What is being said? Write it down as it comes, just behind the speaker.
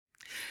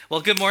Well,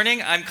 good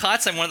morning. I'm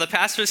Kotz. I'm one of the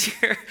pastors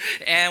here,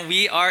 and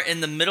we are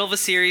in the middle of a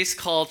series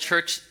called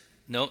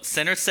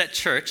Center Set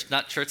Church,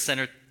 not Church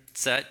Center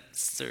Set,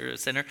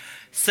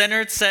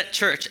 Centered Set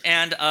Church.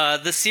 And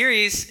the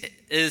series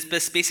is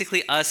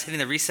basically us hitting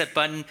the reset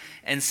button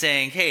and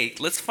saying, hey,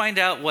 let's find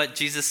out what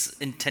Jesus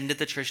intended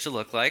the church to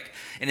look like,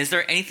 and is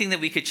there anything that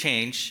we could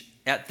change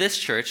at this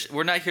church?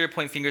 We're not here to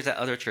point fingers at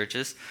other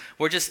churches.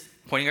 We're just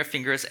pointing our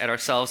fingers at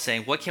ourselves,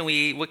 saying, what kind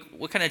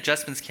of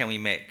adjustments can we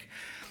make?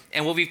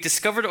 And what we've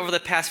discovered over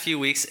the past few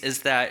weeks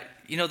is that,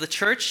 the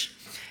church,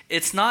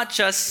 it's not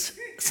just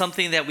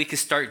something that we could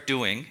start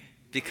doing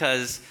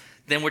because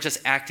then we're just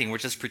acting, we're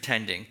just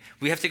pretending.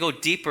 We have to go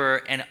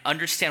deeper and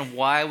understand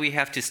why we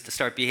have to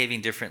start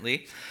behaving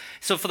differently.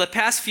 So for the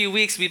past few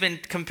weeks, we've been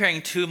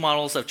comparing two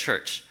models of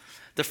church.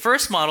 The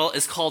first model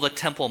is called the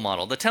temple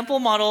model. The temple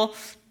model,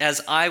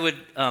 as I would,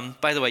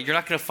 by the way, you're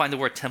not going to find the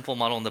word temple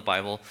model in the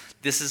Bible.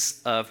 This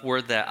is a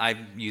word that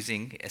I'm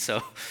using.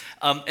 So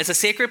it's a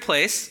sacred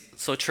place.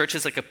 So church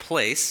is like a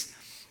place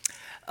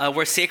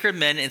where sacred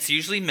men, it's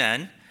usually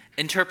men,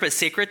 interpret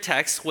sacred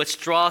texts which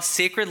draw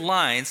sacred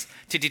lines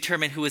to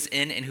determine who is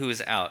in and who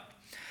is out.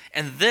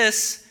 And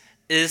this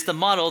is the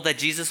model that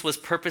Jesus was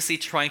purposely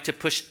trying to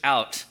push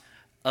out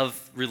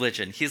of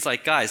religion. He's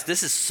like, guys,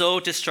 this is so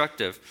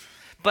destructive.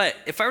 But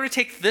if I were to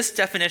take this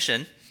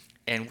definition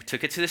and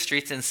took it to the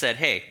streets and said,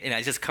 hey, and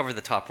I just covered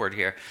the top word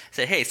here,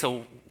 said, hey,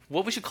 so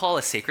what would you call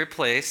a sacred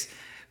place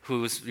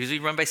who's usually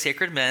run by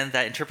sacred men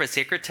that interpret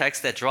sacred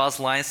texts, that draws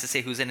lines to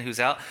say who's in and who's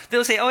out?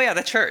 They'll say, oh yeah,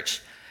 the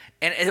church.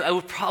 And it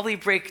would probably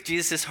break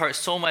Jesus' heart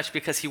so much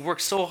because he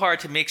worked so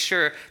hard to make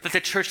sure that the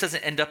church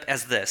doesn't end up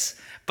as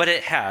this. But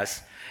it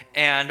has.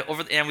 And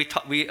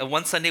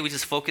one Sunday we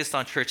just focused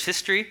on church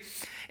history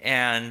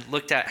and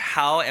looked at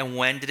how and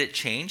when did it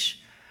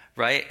change,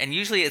 right? And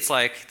usually it's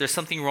like there's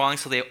something wrong,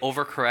 so they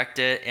overcorrect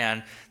it,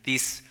 and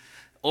these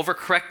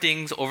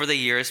overcorrectings over the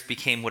years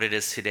became what it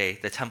is today,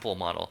 the temple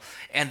model.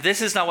 And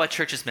this is not what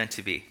church is meant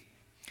to be.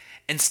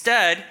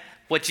 Instead,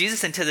 what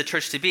Jesus intended the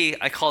church to be,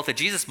 I call it the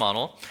Jesus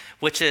model,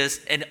 which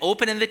is an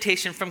open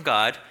invitation from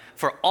God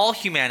for all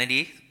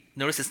humanity.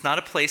 Notice it's not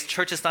a place,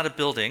 church is not a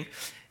building.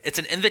 It's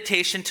an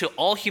invitation to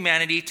all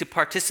humanity to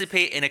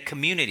participate in a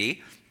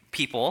community,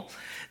 people,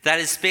 that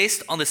is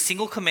based on the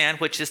single command,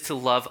 which is to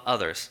love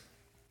others.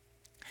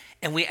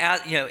 And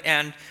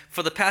and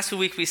for the past few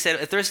weeks, we said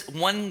if there's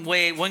one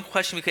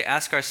question we could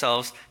ask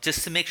ourselves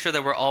just to make sure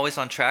that we're always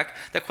on track,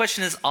 the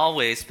question has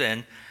always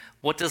been,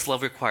 what does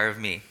love require of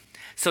me?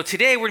 So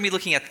today we're going to be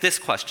looking at this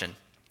question.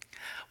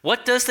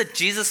 What does the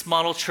Jesus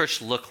model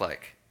church look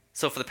like?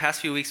 So for the past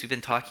few weeks, we've been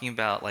talking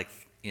about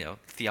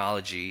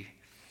theology,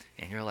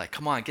 and you're like,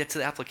 come on, get to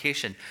the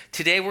application.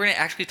 Today we're going to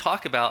actually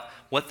talk about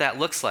what that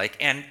looks like.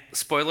 And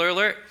spoiler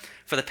alert,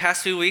 for the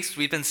past few weeks,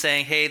 we've been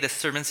saying, hey, this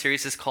sermon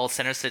series is called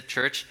Center Set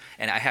Church,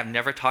 and I have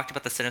never talked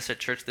about the Center Set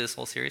Church this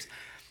whole series.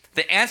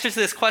 The answer to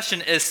this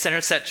question is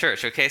Center Set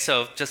Church, okay?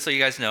 So just so you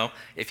guys know,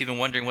 if you've been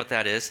wondering what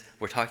that is,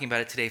 we're talking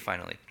about it today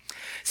finally.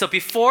 So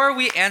before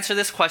we answer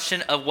this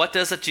question of what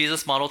does a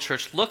Jesus model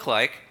church look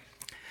like,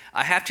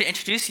 I have to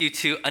introduce you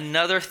to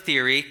another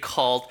theory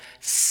called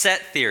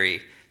set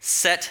theory.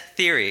 Set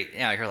theory.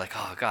 Yeah, you're like,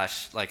 oh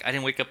gosh, I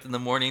didn't wake up in the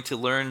morning to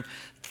learn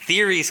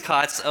theories,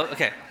 Kotz. Oh,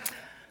 okay.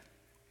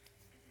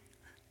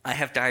 I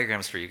have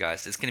diagrams for you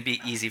guys. It's going to be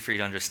easy for you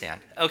to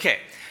understand. Okay,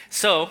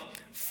 so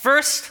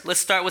first, let's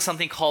start with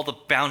something called the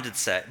bounded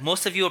set.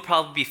 Most of you will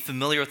probably be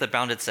familiar with the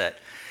bounded set.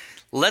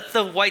 Let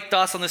the white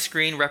dots on the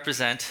screen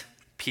represent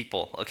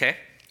people, okay?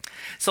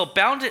 So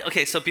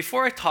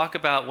before I talk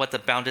about what the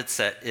bounded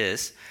set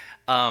is,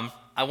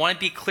 I want to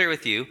be clear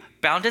with you.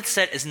 Bounded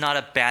set is not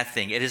a bad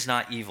thing. It is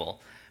not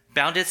evil.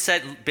 Bounded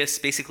set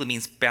basically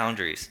means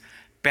boundaries.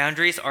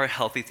 Boundaries are a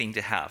healthy thing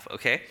to have,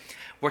 okay?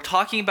 We're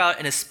talking about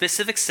in a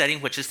specific setting,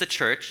 which is the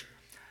church.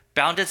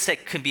 Bounded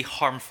set can be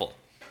harmful.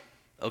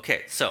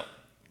 Okay, so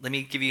let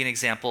me give you an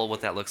example of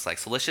what that looks like.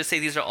 So let's just say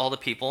these are all the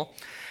people.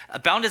 A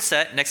bounded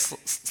set,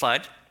 next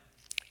slide,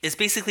 is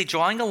basically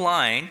drawing a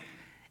line,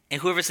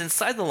 and whoever's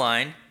inside the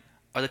line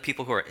are the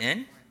people who are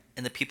in,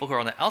 and the people who are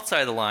on the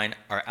outside of the line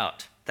are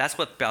out. That's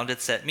what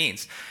bounded set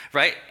means,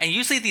 right? And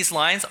usually these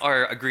lines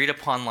are agreed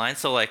upon lines.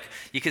 So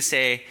you could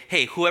say,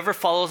 hey, whoever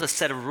follows a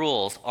set of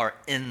rules are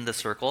in the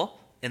circle,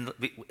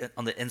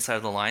 on the inside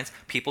of the lines.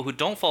 People who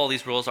don't follow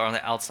these rules are on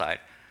the outside.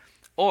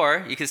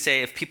 Or you could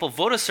say if people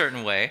vote a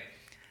certain way,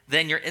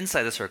 then you're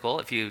inside the circle.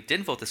 If you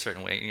didn't vote a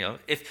certain way,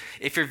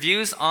 if your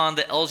views on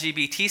the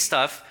LGBT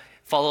stuff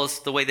follows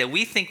the way that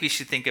we think we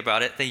should think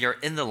about it, then you're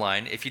in the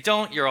line. If you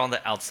don't, you're on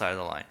the outside of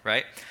the line,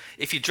 right?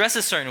 If you dress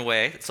a certain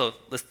way, so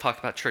let's talk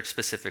about church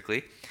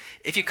specifically.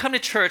 If you come to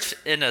church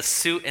in a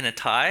suit and a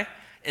tie,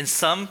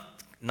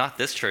 not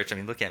this church,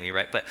 look at me,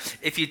 right? But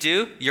if you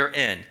do, you're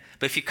in.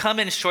 But if you come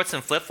in shorts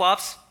and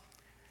flip-flops,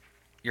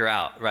 you're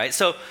out, right?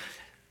 So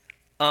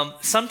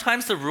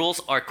sometimes the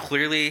rules are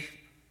clearly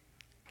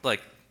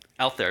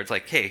out there. It's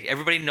like, hey,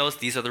 everybody knows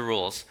these are the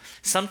rules.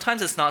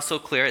 Sometimes it's not so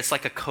clear. It's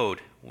like a code.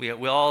 We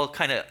all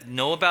kind of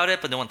know about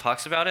it, but no one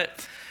talks about it,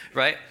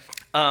 right?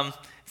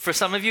 For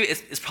some of you,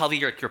 it's probably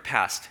your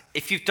past.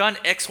 If you've done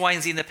X, Y,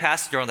 and Z in the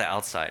past, you're on the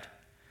outside,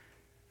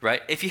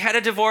 right? If you had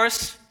a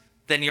divorce,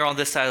 then you're on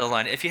this side of the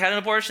line. If you had an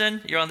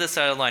abortion, you're on this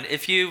side of the line.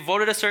 If you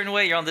voted a certain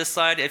way, you're on this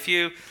side. If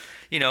you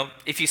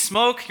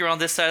smoke, you're on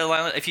this side of the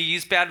line. If you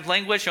use bad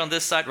language, you're on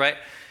this side, right?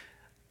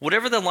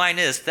 Whatever the line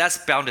is, that's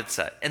bounded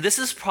set. And this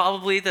is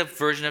probably the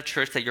version of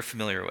church that you're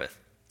familiar with,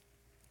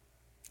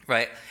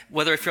 right?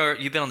 Whether if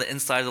you've been on the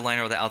inside of the line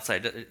or the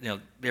outside,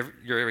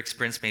 your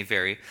experience may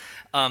vary.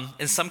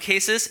 In some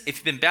cases, if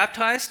you've been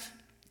baptized,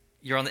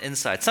 you're on the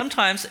inside.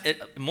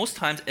 Most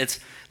times, it's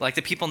like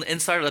the people on the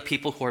inside are the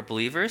people who are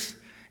believers,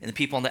 and the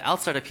people on the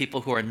outside are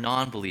people who are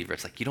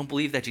non-believers. Like, you don't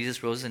believe that Jesus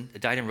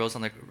died and rose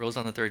on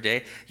the third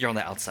day, you're on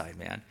the outside,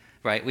 man,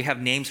 right? We have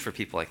names for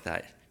people like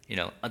that.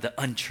 The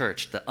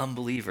unchurched, the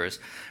unbelievers,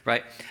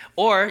 right?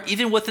 Or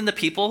even within the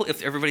people,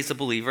 if everybody's a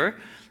believer,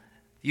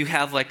 you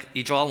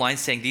draw a line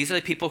saying these are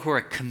the people who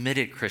are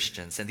committed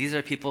Christians, and these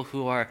are people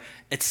who are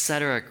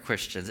etc.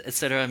 Christians,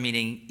 etc.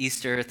 meaning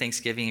Easter,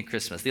 Thanksgiving, and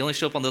Christmas. They only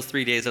show up on those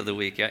 3 days of the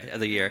week,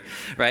 of the year,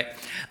 right?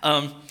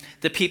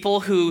 The people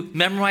who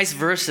memorize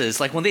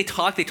verses, like when they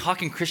talk in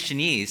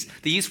Christianese.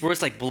 They use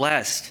words like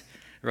blessed,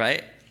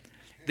 right?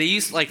 They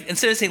use,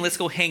 instead of saying let's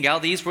go hang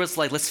out, they use words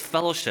like let's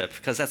fellowship,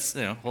 because that's,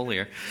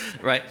 holier,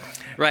 right?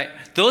 Right.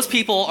 Those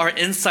people are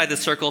inside the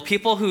circle.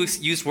 People who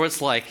use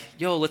words like,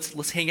 yo,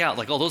 let's hang out.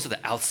 Those are the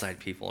outside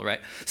people, right?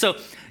 So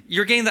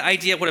you're getting the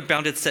idea of what a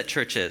bounded set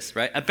church is,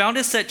 right? A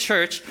bounded set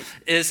church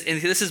is,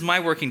 and this is my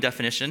working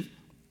definition,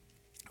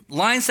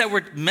 lines that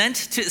were meant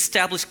to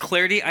establish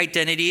clarity,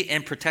 identity,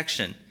 and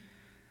protection.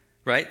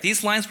 Right?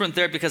 These lines weren't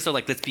there because they're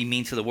like, let's be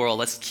mean to the world.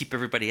 Let's keep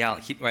everybody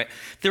out. Right?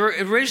 They were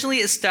originally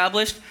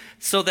established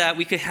so that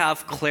we could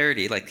have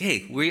clarity. Like,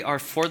 hey, we are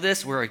for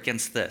this. We're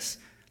against this.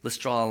 Let's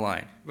draw a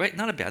line. Right?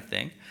 Not a bad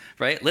thing.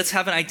 Right? Let's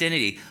have an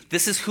identity.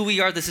 This is who we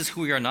are. This is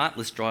who we are not.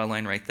 Let's draw a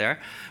line right there.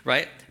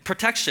 Right?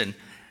 Protection.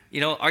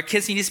 Our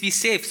kids need to be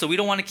safe, so we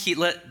don't want to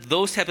let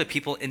those type of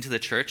people into the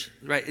church.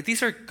 Right?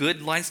 These are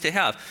good lines to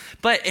have.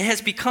 But it has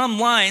become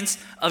lines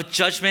of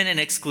judgment and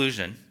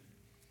exclusion.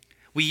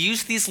 We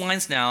use these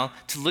lines now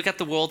to look at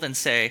the world and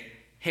say,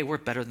 hey, we're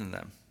better than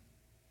them.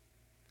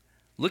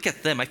 Look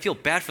at them. I feel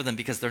bad for them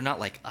because they're not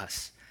like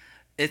us.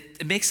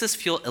 It makes us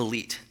feel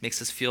elite. It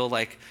makes us feel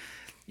like,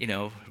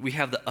 we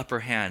have the upper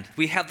hand.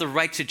 We have the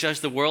right to judge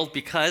the world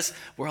because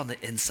we're on the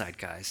inside,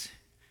 guys.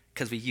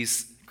 Because we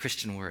use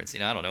Christian words.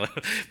 I don't know,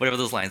 whatever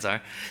those lines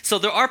are. So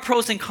there are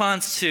pros and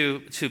cons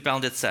to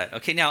bounded set.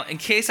 Okay, now, in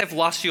case I've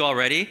lost you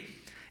already,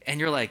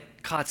 and you're like,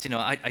 Kotz,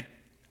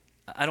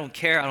 I don't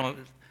care.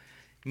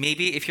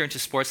 Maybe if you're into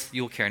sports,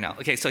 you'll care now.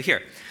 Okay, so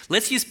here,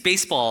 let's use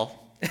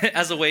baseball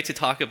as a way to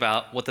talk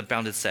about what the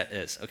bounded set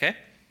is, okay?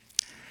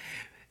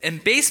 In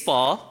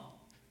baseball,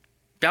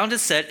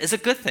 bounded set is a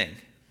good thing.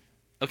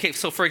 Okay,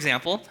 so for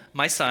example,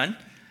 my son,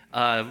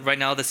 right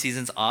now the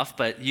season's off,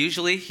 but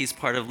usually he's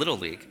part of Little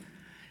League.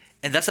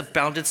 And that's a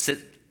bounded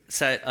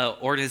set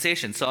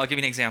organization. So I'll give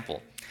you an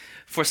example.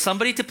 For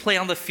somebody to play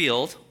on the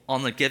field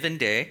on a given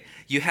day,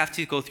 you have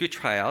to go through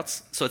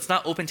tryouts. So it's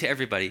not open to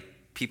everybody.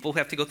 People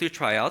have to go through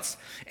tryouts,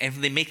 and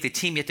when they make the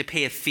team, you have to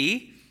pay a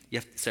fee.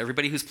 So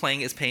everybody who's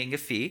playing is paying a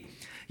fee.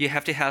 You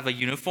have to have a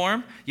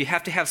uniform. You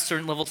have to have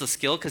certain levels of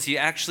skill because you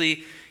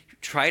actually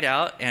tried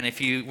out, and if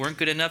you weren't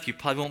good enough, you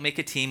probably won't make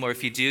a team, or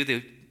if you do,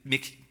 they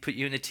put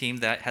you in a team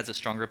that has a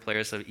stronger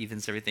player, so it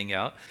evens everything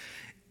out.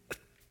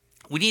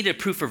 We needed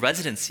proof of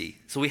residency.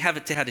 So we had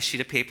a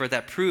sheet of paper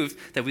that proved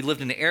that we lived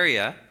in the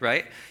area,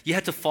 right? You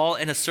had to fall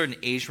in a certain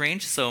age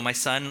range. So my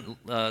son,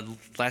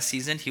 last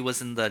season, he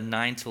was in the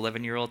 9 to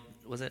 11-year-old,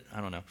 was it?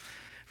 I don't know,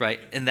 right?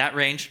 In that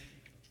range,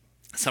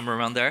 somewhere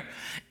around there.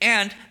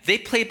 And they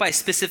play by a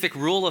specific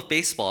rule of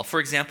baseball. For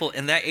example,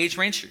 in that age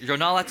range, you're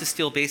not allowed to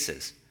steal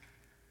bases.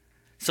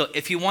 So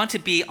if you want to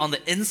be on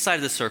the inside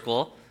of the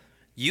circle,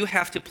 you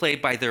have to play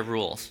by their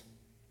rules.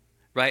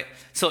 Right?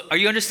 So are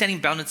you understanding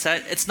bounded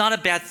set? It's not a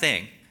bad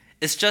thing.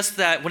 It's just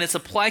that when it's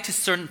applied to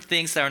certain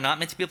things that are not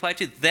meant to be applied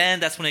to, then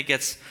that's when it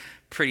gets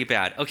pretty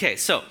bad. Okay,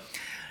 so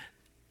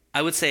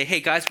I would say, hey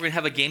guys, we're going to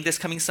have a game this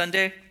coming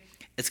Sunday.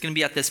 It's going to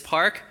be at this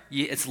park.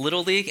 It's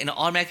Little League, and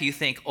automatically you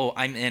think, oh,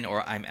 I'm in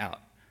or I'm out.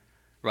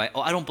 Right?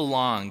 Oh, I don't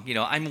belong.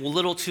 I'm a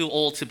little too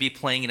old to be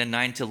playing in a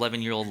 9 to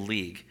 11-year-old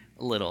league.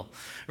 A little,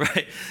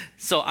 right?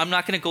 So I'm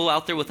not going to go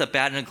out there with a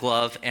bat and a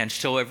glove and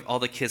show all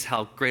the kids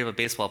how great of a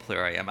baseball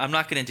player I am. I'm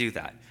not going to do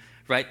that,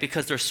 right?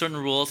 Because there are certain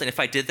rules, and if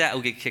I did that, I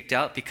would get kicked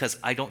out because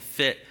I don't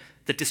fit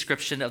the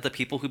description of the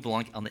people who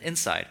belong on the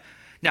inside.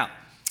 Now,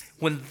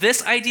 when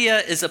this idea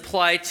is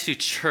applied to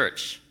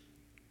church,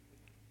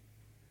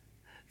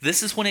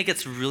 this is when it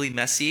gets really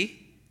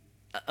messy.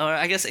 Or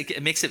I guess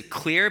it makes it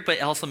clear, but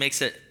it also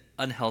makes it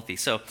unhealthy.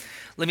 So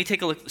let me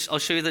take a look. I'll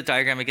show you the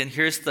diagram again.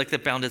 Here's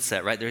the bounded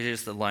set, right?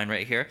 There's the line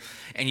right here.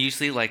 And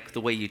usually the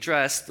way you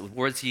dress, the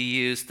words you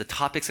use, the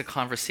topics of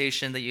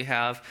conversation that you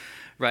have,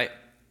 right?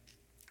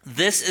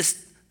 This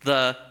is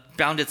the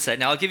bounded set.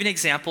 Now I'll give you an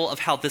example of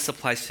how this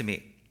applies to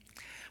me.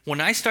 When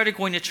I started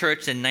going to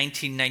church in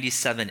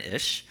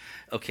 1997-ish,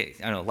 okay,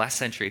 I don't know, last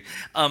century,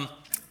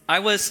 I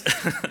was,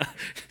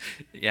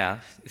 yeah.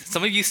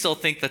 Some of you still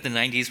think that the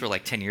 90s were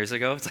like 10 years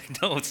ago. It's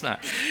like, no, it's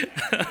not.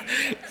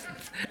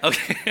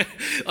 Okay,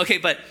 okay,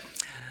 but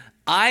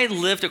I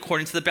lived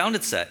according to the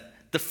bounded set.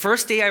 The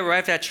first day I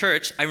arrived at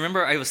church, I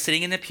remember I was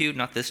sitting in the pew,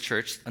 not this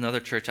church,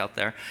 another church out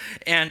there,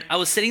 and I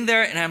was sitting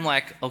there and I'm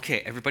like, okay,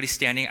 everybody's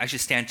standing, I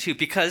should stand too,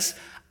 because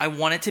I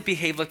wanted to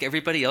behave like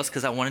everybody else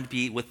because I wanted to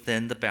be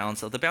within the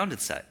bounds of the bounded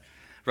set,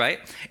 right?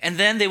 And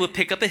then they would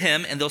pick up a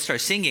hymn and they'll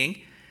start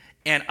singing,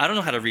 and I don't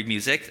know how to read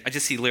music. I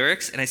just see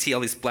lyrics and I see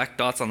all these black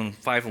dots on the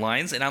 5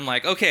 lines, and I'm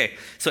like, okay,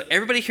 so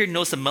everybody here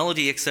knows the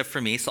melody except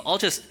for me, so I'll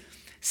just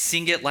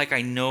sing it like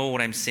I know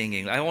what I'm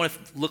singing. I don't want to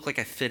look like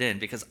I fit in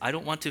because I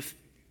don't want to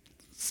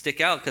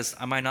stick out because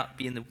I might not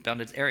be in the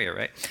bounded area,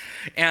 right?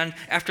 And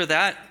after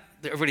that,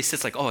 everybody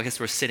sits like, oh, I guess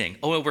we're sitting.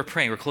 Oh, we're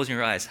praying. We're closing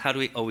our eyes. How do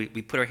we? Oh, we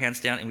put our hands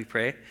down and we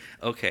pray?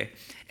 Okay.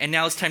 And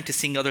now it's time to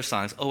sing other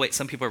songs. Oh, wait,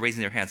 some people are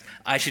raising their hands.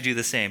 I should do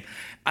the same.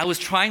 I was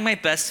trying my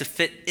best to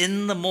fit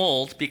in the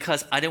mold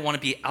because I didn't want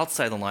to be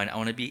outside the line. I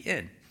want to be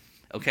in,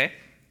 okay?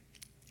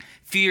 A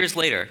few years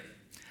later,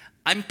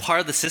 I'm part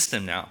of the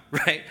system now,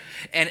 right?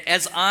 And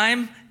as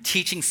I'm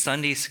teaching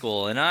Sunday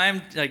school and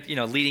I'm like,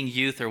 leading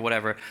youth or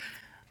whatever,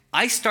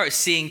 I start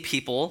seeing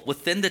people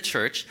within the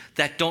church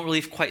that don't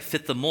really quite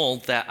fit the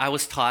mold that I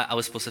was taught I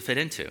was supposed to fit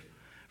into,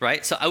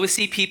 right? So I would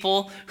see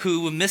people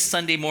who would miss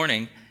Sunday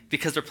morning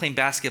because they're playing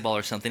basketball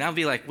or something. I would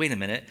be like, wait a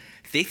minute,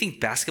 they think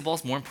basketball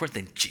is more important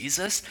than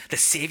Jesus, the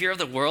Savior of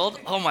the world?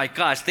 Oh my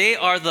gosh, they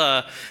are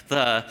the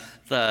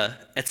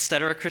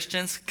etc.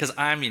 Christians, because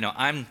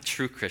I'm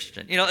true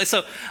Christian.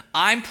 So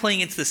I'm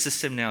playing into the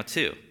system now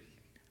too,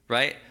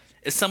 right?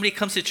 If somebody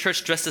comes to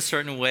church dressed a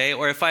certain way,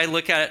 or if I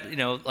look at,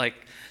 like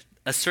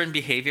a certain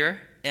behavior,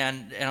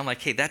 and I'm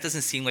like, hey, that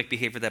doesn't seem like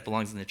behavior that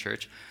belongs in the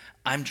church,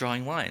 I'm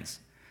drawing lines.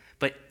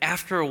 But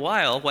after a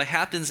while, what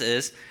happens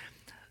is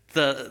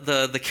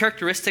the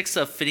characteristics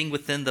of fitting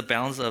within the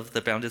bounds of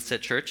the bounded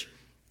set church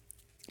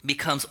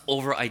becomes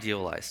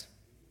over-idealized.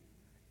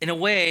 In a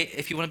way,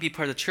 if you want to be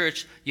part of the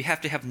church, you have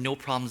to have no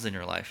problems in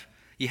your life.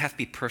 You have to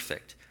be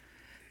perfect.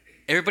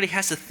 Everybody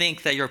has to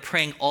think that you're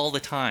praying all the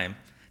time,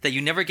 that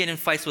you never get in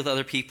fights with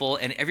other people,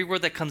 and every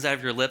word that comes out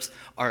of your lips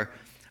are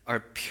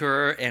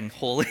pure and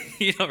holy,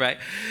 right?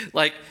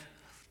 Like,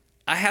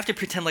 I have to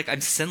pretend like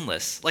I'm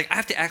sinless. Like, I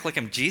have to act like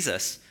I'm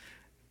Jesus.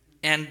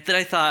 And then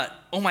I thought,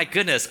 oh my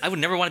goodness, I would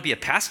never want to be a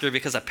pastor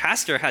because a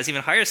pastor has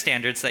even higher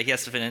standards that he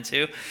has to fit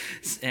into.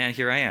 And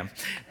here I am,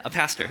 a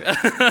pastor.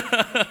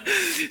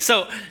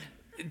 So,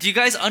 do you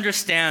guys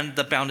understand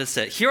the bounded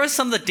set? Here are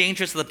some of the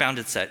dangers of the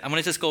bounded set. I'm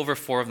going to just go over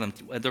 4 of them.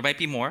 There might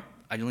be more.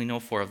 I only know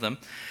 4 of them.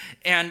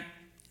 And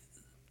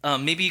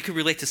maybe you could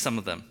relate to some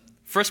of them.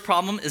 First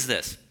problem is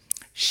this: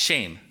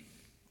 shame.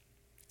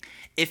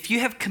 If you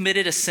have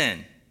committed a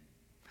sin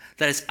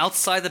that is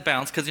outside the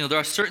bounds, because there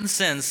are certain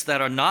sins that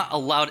are not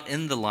allowed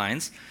in the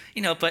lines,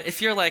 but if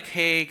you're like,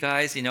 hey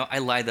guys, I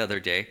lied the other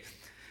day,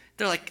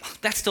 they're like, oh,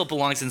 that still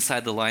belongs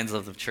inside the lines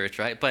of the church,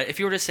 right? But if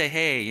you were to say,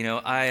 hey,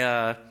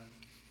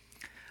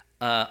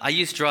 I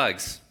use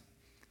drugs,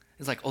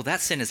 it's like, oh, that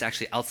sin is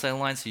actually outside the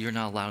lines, so you're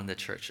not allowed in the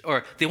church.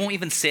 Or they won't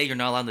even say you're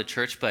not allowed in the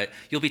church, but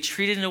you'll be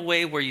treated in a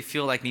way where you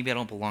feel like maybe I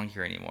don't belong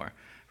here anymore,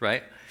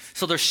 right?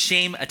 So there's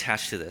shame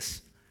attached to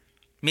this.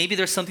 Maybe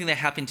there's something that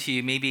happened to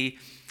you, maybe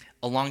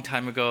a long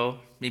time ago,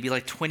 maybe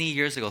like 20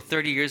 years ago,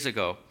 30 years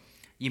ago,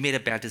 you made a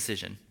bad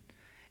decision.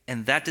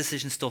 And that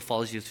decision still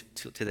follows you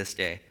to this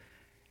day.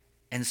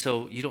 And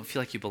so you don't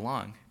feel like you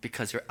belong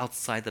because you're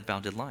outside the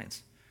bounded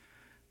lines.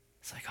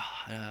 It's like,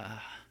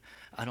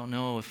 I don't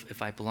know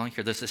if I belong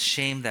here. There's a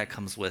shame that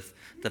comes with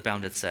the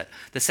bounded set.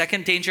 The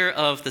second danger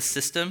of the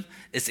system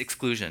is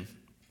exclusion.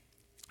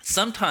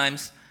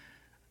 Sometimes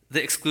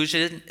the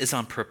exclusion is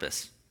on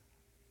purpose.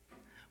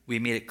 We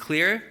made it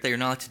clear that you're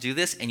not allowed to do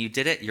this, and you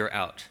did it, you're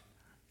out.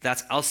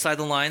 That's outside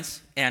the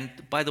lines. And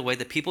by the way,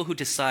 the people who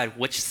decide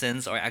which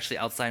sins are actually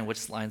outside and which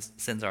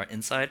sins are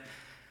inside,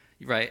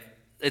 right?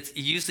 It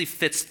usually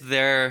fits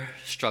their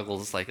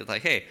struggles. Like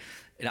hey,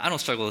 I don't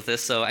struggle with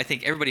this, so I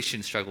think everybody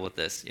shouldn't struggle with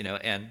this,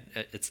 and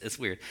it's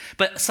weird.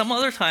 But some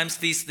other times,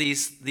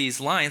 these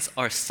lines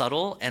are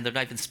subtle and they're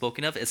not even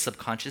spoken of. It's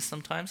subconscious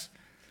sometimes,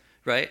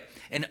 right?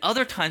 And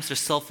other times they're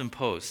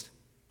self-imposed.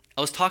 I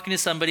was talking to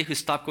somebody who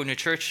stopped going to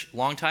church a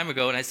long time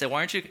ago, and I said, why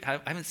aren't you, I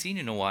haven't seen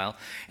you in a while.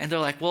 And they're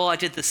like, well, I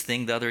did this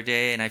thing the other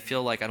day, and I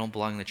feel like I don't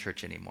belong in the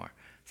church anymore.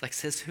 It's like,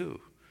 says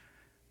who?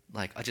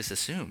 Like, I just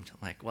assumed.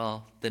 I'm like,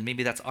 well, then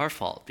maybe that's our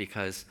fault,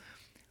 because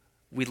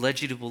we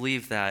led you to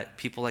believe that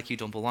people like you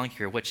don't belong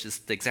here, which is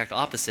the exact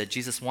opposite.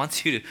 Jesus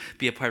wants you to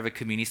be a part of a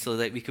community so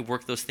that we could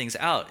work those things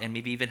out and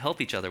maybe even help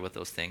each other with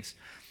those things.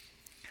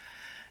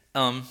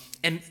 And,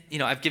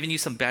 I've given you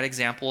some bad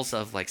examples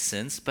of like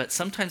sins, but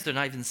sometimes they're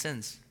not even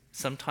sins.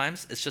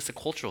 Sometimes it's just a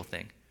cultural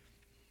thing.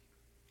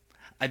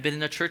 I've been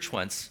in a church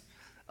once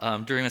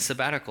during a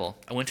sabbatical.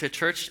 I went to a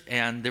church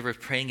and they were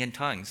praying in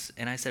tongues.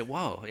 And I said,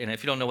 whoa. And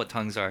if you don't know what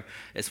tongues are,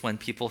 it's when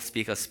people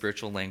speak a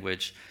spiritual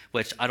language,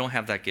 which I don't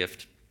have that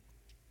gift.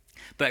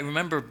 But I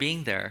remember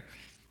being there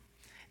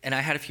and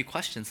I had a few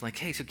questions like,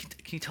 hey, so can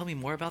you tell me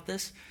more about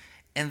this?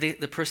 And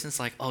the person's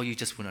like, oh, you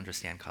just wouldn't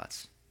understand,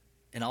 Kotz.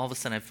 And all of a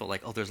sudden I felt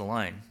like, oh, there's a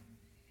line.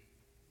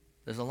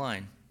 There's a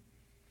line.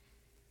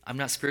 I'm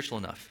not spiritual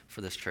enough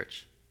for this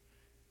church.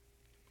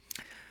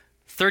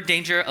 Third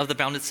danger of the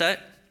bounded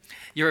set,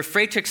 you're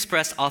afraid to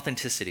express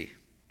authenticity.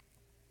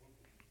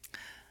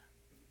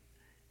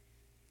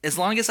 As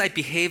long as I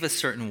behave a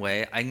certain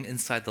way, I'm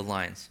inside the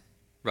lines,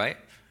 right?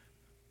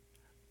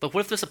 But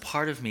what if there's a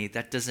part of me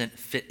that doesn't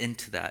fit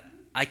into that?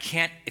 I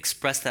can't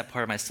express that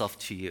part of myself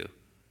to you.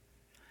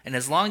 And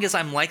as long as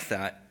I'm like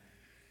that,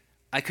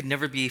 I could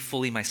never be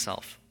fully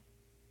myself.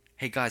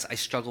 Hey guys, I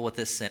struggle with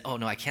this sin. Oh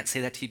no, I can't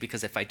say that to you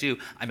because if I do,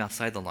 I'm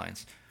outside the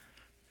lines.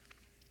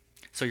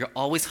 So you're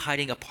always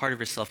hiding a part of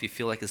yourself you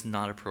feel like is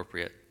not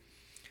appropriate.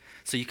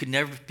 So you could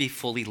never be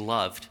fully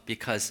loved,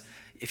 because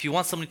if you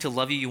want somebody to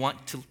love you, you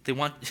want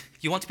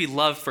to be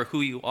loved for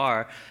who you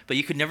are, but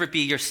you could never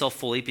be yourself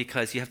fully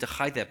because you have to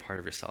hide that part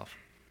of yourself.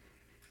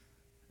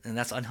 And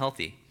that's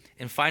unhealthy.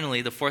 And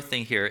finally, the fourth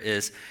thing here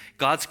is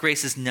God's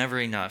grace is never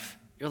enough.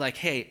 You're like,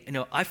 hey,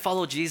 I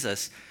follow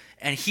Jesus,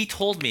 and he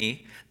told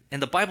me,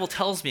 and the Bible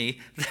tells me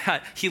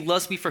that he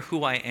loves me for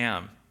who I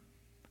am.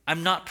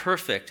 I'm not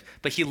perfect,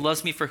 but he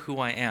loves me for who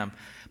I am.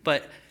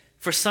 But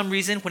for some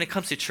reason, when it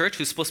comes to church,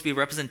 who's supposed to be a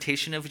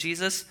representation of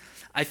Jesus,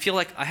 I feel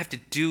like I have to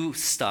do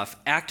stuff,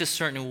 act a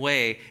certain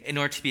way in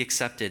order to be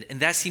accepted. And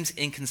that seems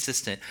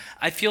inconsistent.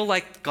 I feel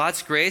like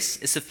God's grace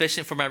is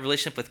sufficient for my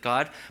relationship with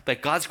God,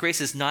 but God's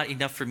grace is not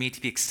enough for me to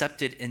be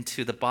accepted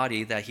into the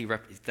body that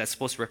that's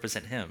supposed to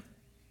represent him.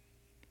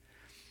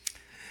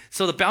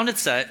 So the bounded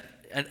set,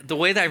 and the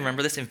way that I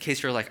remember this, in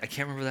case you're like, I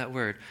can't remember that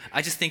word,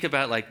 I just think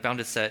about like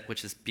bounded set,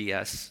 which is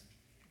BS.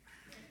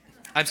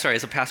 I'm sorry,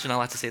 as a pastor, not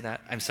allowed to say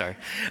that? I'm sorry.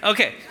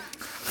 Okay.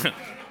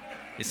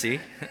 You see?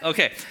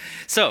 Okay.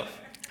 So,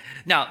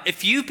 now,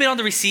 if you've been on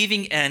the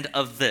receiving end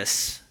of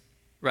this,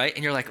 right,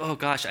 and you're like, oh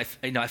gosh, I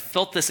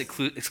felt this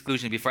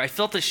exclusion before. I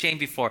felt this shame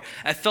before.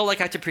 I felt like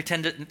I had to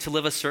pretend to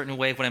live a certain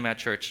way when I'm at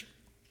church.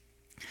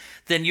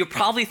 Then you're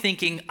probably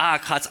thinking,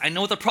 Kotz, I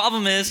know what the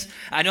problem is.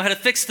 I know how to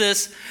fix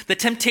this. The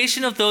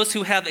temptation of those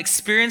who have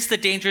experienced the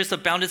dangers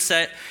of bounded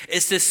set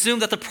is to assume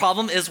that the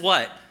problem is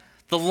what?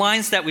 The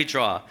lines that we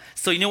draw.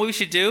 So you know what we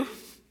should do?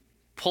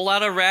 Pull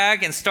out a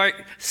rag and start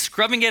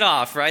scrubbing it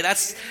off, right?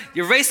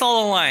 You erase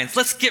all the lines.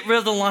 Let's get rid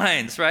of the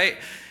lines, right?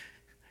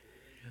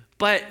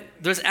 But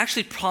there's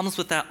actually problems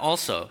with that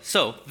also.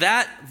 So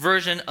that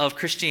version of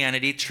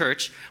Christianity,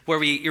 church, where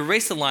we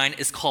erase the line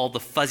is called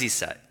the fuzzy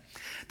set.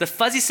 The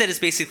fuzzy set is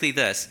basically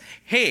this.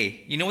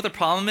 Hey, you know what the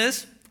problem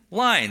is?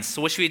 Lines.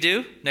 So what should we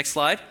do? Next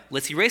slide.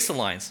 Let's erase the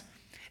lines.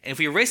 And if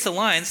we erase the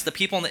lines, the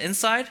people on the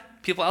inside,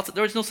 people outside,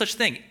 there is no such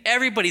thing.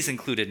 Everybody's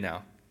included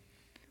now,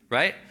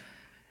 right?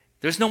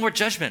 There's no more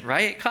judgment,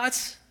 right,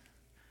 Kotz?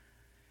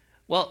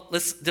 Well,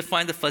 let's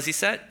define the fuzzy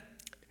set.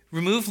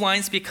 Remove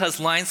lines because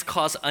lines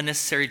cause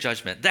unnecessary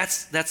judgment.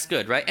 That's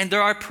good, right? And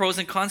there are pros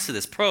and cons to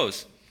this.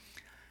 Pros.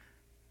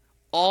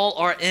 All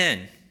are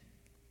in.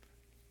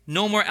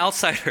 No more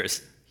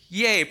outsiders.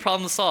 Yay,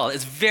 problem solved.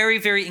 It's very,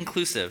 very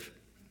inclusive.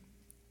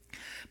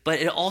 But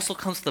it also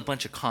comes with a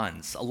bunch of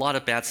cons, a lot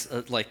of bad,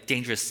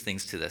 dangerous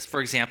things to this. For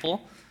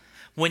example,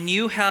 when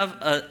you have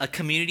a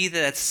community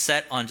that's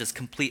set on just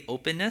complete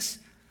openness,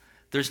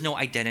 there's no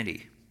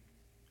identity.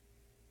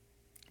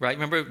 Right?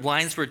 Remember,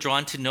 lines were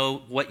drawn to know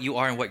what you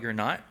are and what you're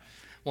not?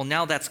 Well,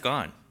 now that's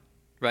gone,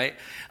 right?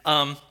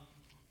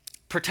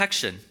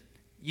 Protection.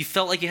 You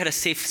felt like you had a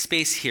safe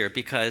space here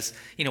because,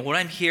 when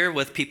I'm here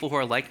with people who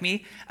are like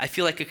me, I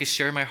feel like I could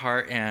share my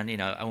heart and,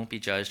 I won't be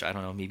judged. I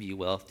don't know, maybe you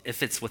will,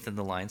 if it's within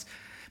the lines.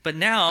 But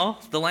now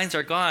the lines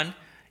are gone.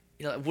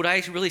 Would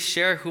I really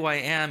share who I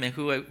am and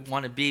who I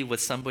want to be with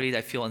somebody that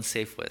I feel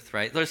unsafe with,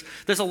 right?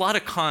 There's a lot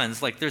of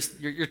cons. Like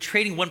you're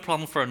trading one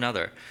problem for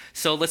another.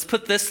 So let's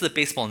put this to the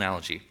baseball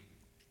analogy.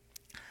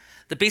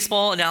 The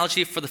baseball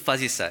analogy for the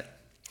fuzzy set.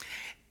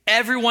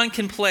 Everyone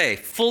can play,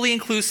 fully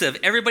inclusive.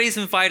 Everybody's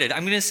invited.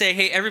 I'm going to say,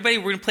 hey, everybody,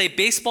 we're going to play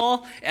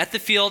baseball at the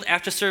field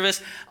after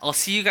service. I'll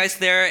see you guys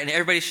there, and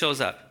everybody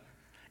shows up.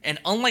 And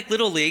unlike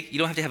Little League, you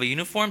don't have to have a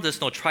uniform. There's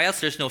no tryouts.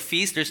 There's no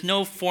fees. There's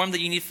no form that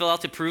you need to fill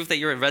out to prove that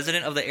you're a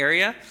resident of the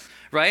area,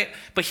 right?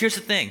 But here's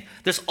the thing.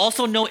 There's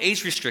also no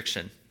age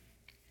restriction.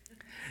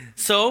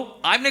 So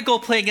I'm going to go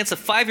play against a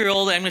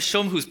 5-year-old, and I'm going to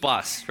show him who's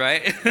boss,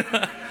 right?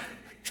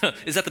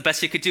 Is that the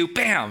best you could do?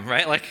 Bam,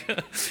 right?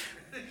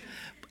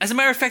 As a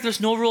matter of fact,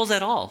 there's no rules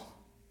at all,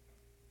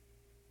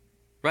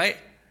 right?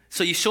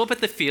 So you show up at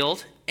the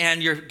field,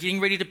 and you're getting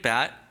ready to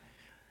bat,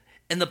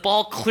 and the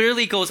ball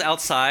clearly goes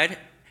outside,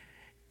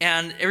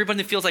 and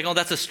everybody feels like, oh,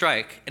 that's a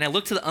strike. And I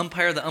look to the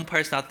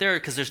umpire's not there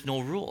because there's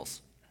no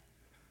rules.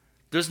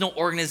 There's no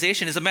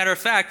organization. As a matter of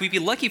fact, we'd be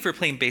lucky if we're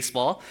playing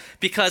baseball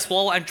because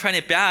while I'm trying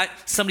to bat,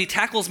 somebody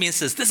tackles me and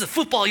says, this is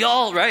football,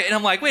 y'all, right? And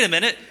I'm like, wait a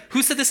minute,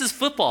 who said this is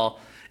football?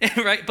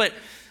 Right?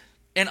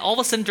 And all of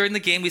a sudden during the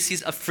game, we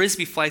see a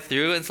frisbee fly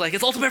through, and it's like,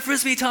 it's ultimate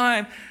frisbee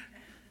time.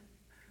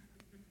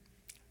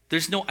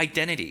 There's no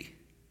identity,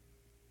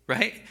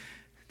 right?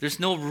 There's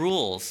no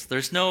rules.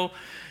 There's no...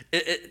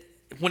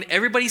 when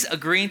everybody's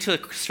agreeing to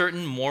a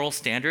certain moral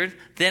standard,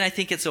 then I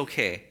think it's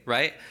okay,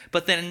 right?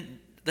 But then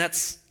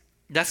that's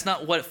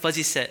not what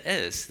fuzzy set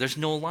is. There's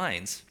no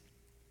lines.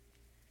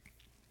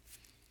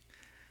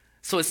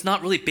 So it's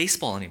not really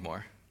baseball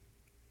anymore.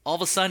 All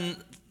of a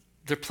sudden,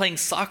 they're playing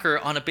soccer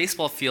on a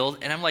baseball field,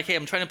 and I'm like, hey,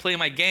 I'm trying to play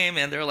my game,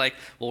 and they're like,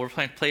 well, we're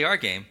trying to play our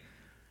game.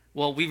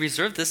 Well, we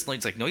reserved this. And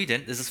it's like, no, you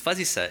didn't. This is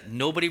fuzzy set.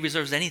 Nobody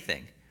reserves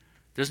anything.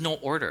 There's no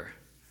order.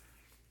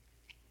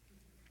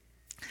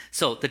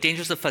 So the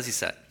dangers of fuzzy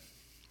set,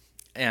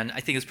 and I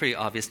think it's pretty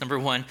obvious. Number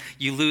one,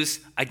 you lose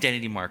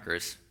identity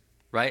markers,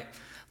 right?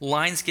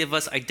 Lines give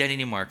us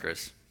identity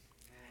markers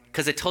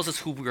because it tells us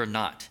who we are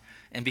not.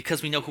 And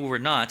because we know who we're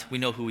not, we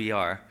know who we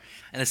are.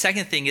 And the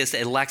second thing is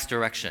that it lacks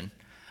direction.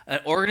 An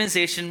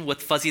organization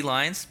with fuzzy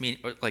lines,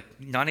 like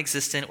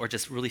non-existent or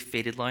just really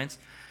faded lines,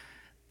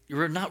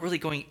 you're not really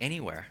going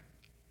anywhere,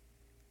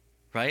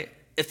 right?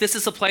 If this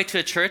is applied to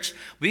a church,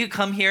 we could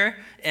come here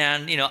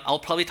and, I'll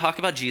probably talk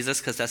about Jesus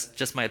because that's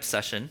just my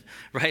obsession,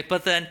 right?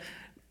 But then,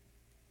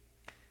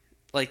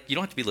 you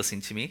don't have to be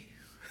listening to me,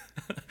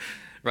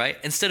 right?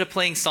 Instead of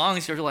playing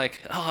songs, you're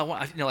like, oh,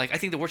 I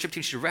think the worship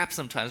team should rap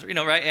sometimes,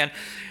 right? And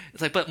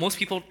it's like, but most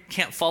people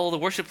can't follow the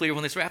worship leader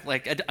when they rap.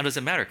 It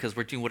doesn't matter because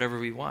we're doing whatever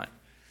we want.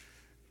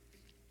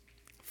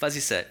 Fuzzy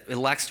set, it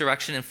lacks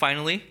direction. And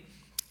finally,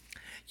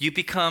 you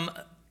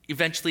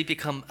eventually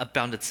become a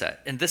bounded set.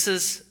 And this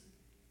is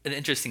an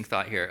interesting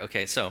thought here.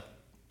 Okay, so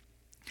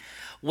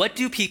what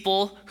do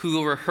people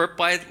who were hurt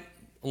by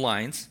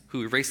lines,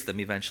 who erased them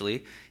eventually,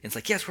 and it's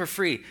like, yes, we're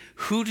free,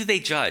 who do they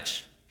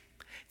judge?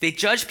 They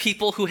judge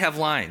people who have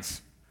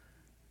lines,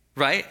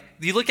 right?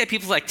 You look at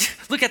people like,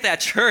 look at that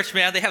church,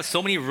 man, they have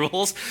so many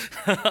rules.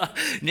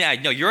 Yeah,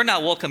 no, you're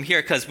not welcome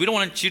here because we don't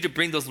want you to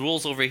bring those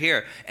rules over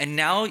here. And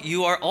now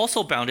you are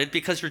also bounded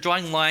because you're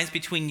drawing lines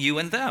between you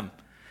and them.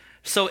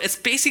 So it's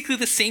basically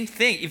the same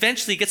thing.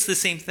 Eventually it gets to the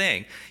same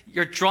thing.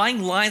 You're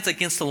drawing lines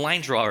against the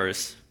line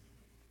drawers.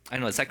 I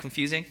know, is that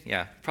confusing?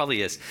 Yeah,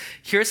 probably is.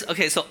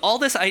 So all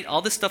this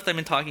stuff that I've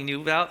been talking to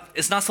you about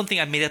is not something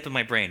I made up in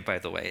my brain, by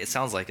the way. It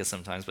sounds like it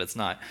sometimes, but it's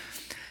not.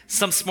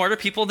 Some smarter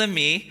people than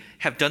me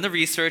have done the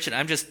research, and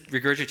I'm just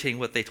regurgitating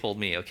what they told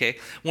me, okay?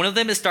 One of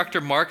them is Dr.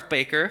 Mark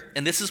Baker,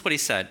 and this is what he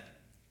said.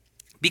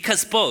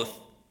 Because both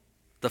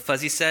the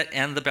fuzzy set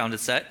and the bounded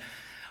set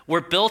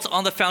were built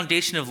on the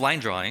foundation of line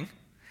drawing,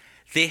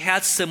 they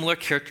had similar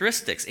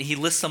characteristics, and he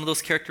lists some of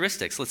those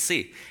characteristics. Let's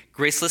see.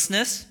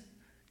 Gracelessness,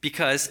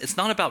 because it's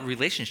not about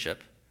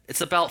relationship. It's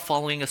about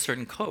following a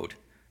certain code,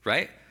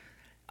 right?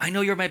 I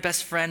know you're my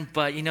best friend,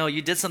 but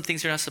you did some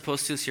things you're not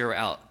supposed to, so you're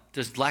out.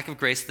 There's lack of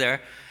grace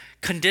there.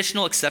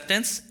 Conditional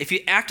acceptance. If you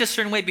act a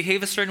certain way,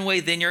 behave a certain way,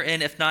 then you're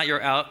in. If not,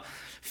 you're out.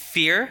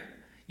 Fear.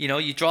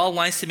 You draw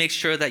lines to make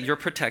sure that you're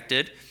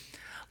protected.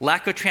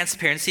 Lack of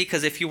transparency,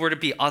 because if you were to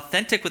be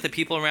authentic with the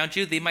people around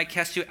you, they might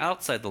cast you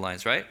outside the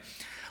lines, right?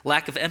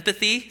 Lack of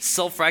empathy,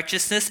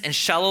 self-righteousness, and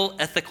shallow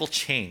ethical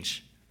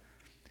change.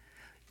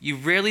 You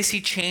rarely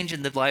see change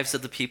in the lives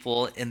of the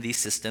people in these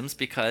systems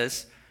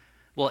because,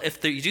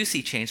 if you do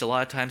see change, a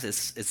lot of times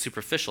it's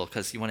superficial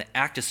because you want to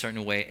act a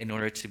certain way in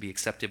order to be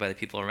accepted by the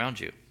people around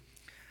you.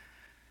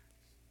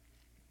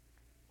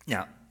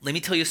 Now, let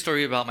me tell you a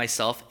story about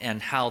myself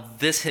and how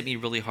this hit me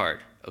really hard,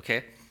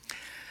 okay?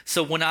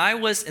 So when I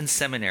was in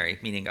seminary,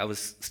 meaning I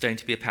was studying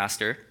to be a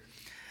pastor,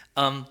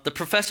 the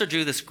professor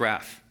drew this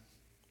graph.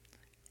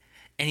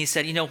 And he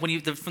said,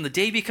 from the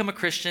day you become a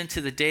Christian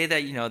to the day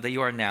that, that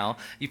you are now,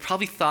 you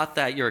probably thought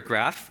that your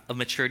graph of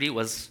maturity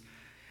was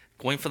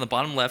going from the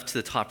bottom left to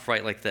the top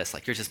right like this.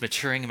 Like you're just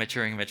maturing and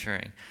maturing and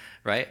maturing,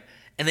 right?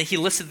 And then he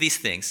listed these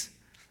things.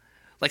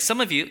 Like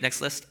some of you,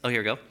 next list, here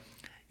we go.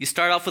 You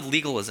start off with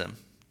legalism.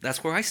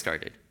 That's where I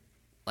started.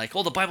 Like,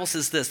 the Bible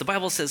says this, the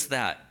Bible says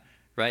that,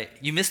 right?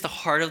 You miss the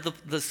heart of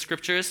the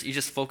scriptures. You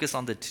just focus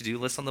on the to-do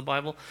list on the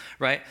Bible,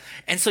 right?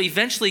 And so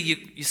eventually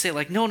you say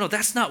no,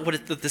 that's not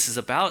what this is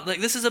about. Like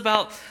this is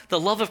about the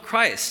love of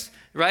Christ,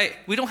 right?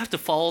 We don't have to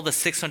follow the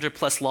 600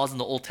 plus laws in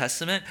the Old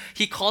Testament.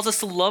 He calls us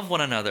to love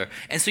one another.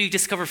 And so you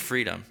discover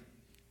freedom.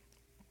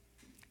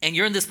 And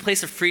you're in this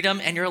place of freedom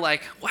and you're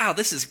like, wow,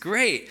 this is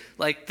great.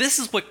 Like this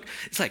is what,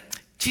 it's like,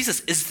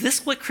 Jesus, is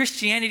this what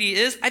Christianity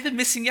is? I've been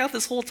missing out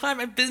this whole time.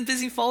 I've been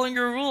busy following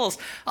your rules.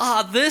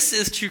 This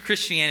is true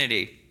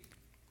Christianity.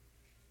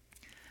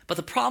 But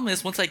the problem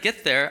is, once I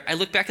get there, I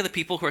look back at the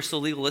people who are so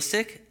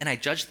legalistic and I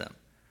judge them.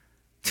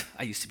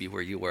 I used to be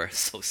where you were.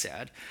 So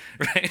sad,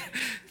 right?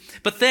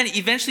 But then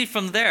eventually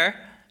from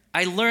there,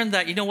 I learned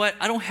that,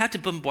 I don't have to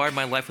bombard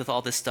my life with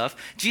all this stuff.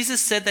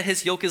 Jesus said that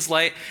his yoke is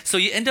light, so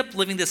you end up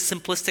living this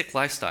simplistic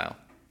lifestyle.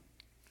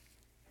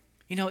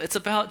 It's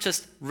about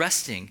just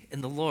resting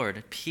in the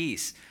Lord,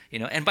 peace.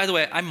 And by the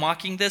way, I'm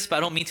mocking this, but I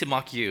don't mean to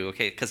mock you,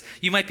 okay? Because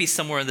you might be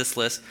somewhere in this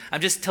list.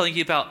 I'm just telling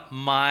you about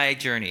my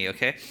journey,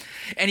 okay?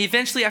 And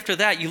eventually after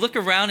that, you look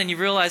around and you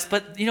realize,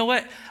 but you know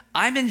what?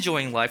 I'm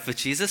enjoying life with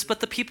Jesus, but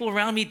the people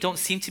around me don't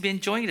seem to be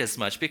enjoying it as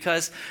much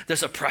because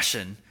there's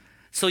oppression.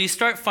 So you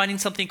start finding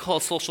something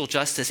called social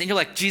justice, and you're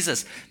like,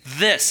 Jesus,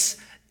 this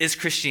is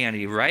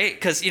Christianity, right?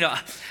 Because,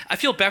 I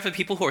feel bad for the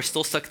people who are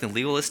still stuck in the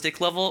legalistic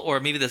level or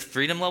maybe the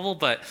freedom level,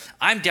 but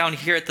I'm down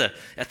here at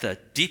the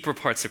deeper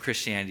parts of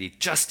Christianity,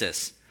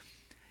 justice.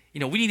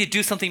 We need to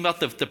do something about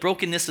the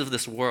brokenness of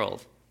this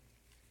world.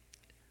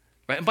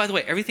 Right? And by the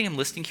way, everything I'm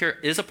listing here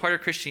is a part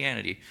of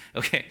Christianity.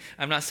 Okay,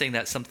 I'm not saying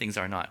that some things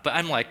are not, but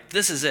I'm like,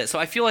 this is it. So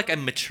I feel like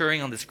I'm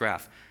maturing on this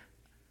graph.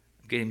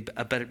 I'm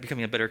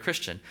becoming a better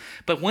Christian.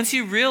 But once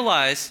you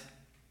realize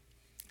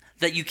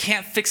that you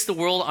can't fix the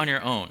world on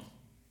your own,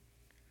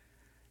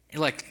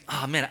 you're like,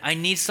 oh man, I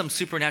need some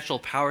supernatural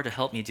power to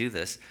help me do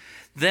this.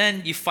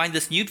 Then you find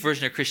this new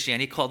version of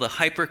Christianity called the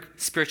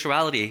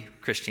hyper-spirituality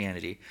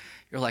Christianity.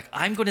 You're like,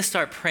 I'm going to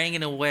start praying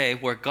in a way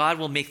where God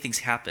will make things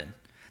happen,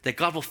 that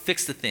God will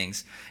fix the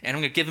things, and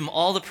I'm going to give him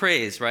all the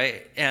praise,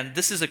 right? And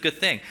this is a good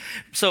thing.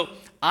 So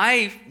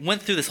I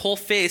went through this whole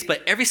phase,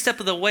 but every step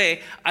of the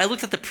way, I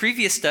looked at the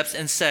previous steps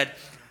and said,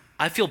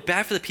 I feel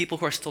bad for the people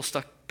who are still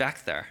stuck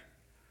back there.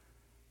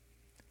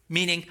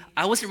 Meaning,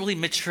 I wasn't really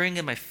maturing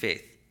in my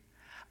faith.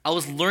 I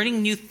was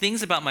learning new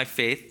things about my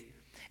faith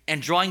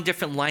and drawing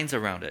different lines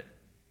around it.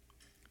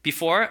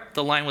 Before,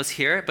 the line was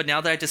here, but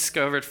now that I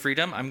discovered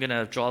freedom, I'm going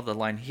to draw the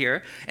line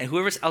here. And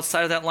whoever's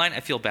outside of that line, I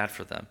feel bad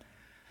for them.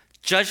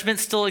 Judgment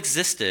still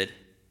existed.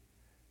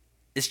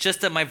 It's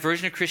just that my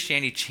version of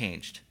Christianity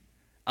changed.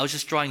 I was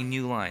just drawing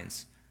new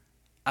lines.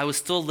 I was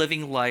still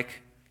living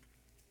like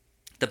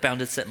the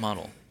bounded set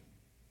model.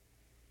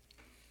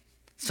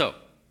 So,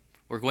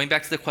 we're going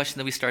back to the question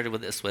that we started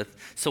with this with.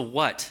 So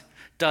what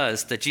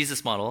does the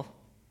Jesus model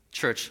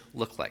church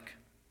look like?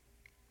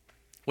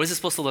 What is it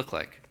supposed to look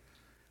like?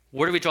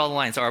 Where do we draw the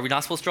lines? Are we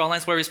not supposed to draw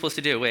lines? What are we supposed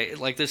to do? Wait,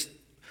 like there's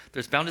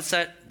bounded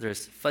set,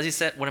 there's fuzzy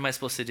set. What am I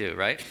supposed to do,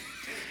 right?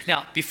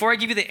 Now, before I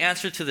give you the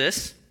answer to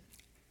this,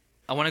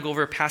 I want to go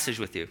over a passage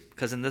with you,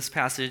 because in this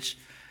passage,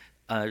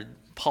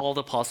 Paul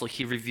the apostle,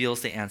 he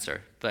reveals the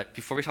answer. But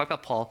before we talk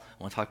about Paul,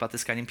 I want to talk about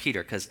this guy named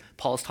Peter, because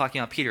Paul is talking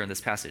about Peter in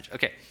this passage.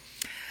 Okay,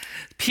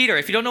 Peter,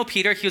 if you don't know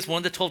Peter, he was one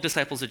of the 12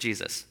 disciples of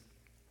Jesus.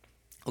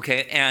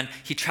 Okay, and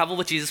he traveled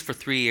with Jesus for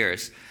 3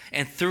 years.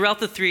 And throughout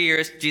the 3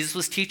 years, Jesus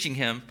was teaching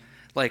him,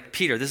 like,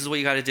 Peter, this is what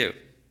you got to do.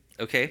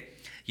 Okay,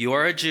 you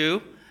are a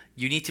Jew.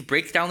 You need to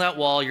break down that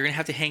wall. You're going to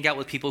have to hang out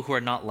with people who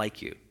are not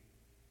like you.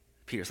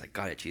 Peter's like,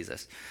 got it,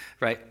 Jesus,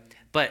 right?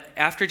 But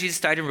after Jesus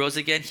died and rose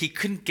again, he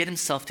couldn't get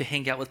himself to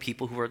hang out with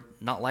people who were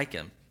not like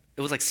him.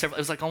 It was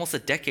like almost a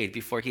decade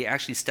before he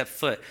actually stepped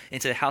foot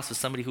into the house of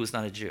somebody who was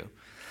not a Jew.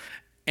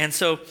 And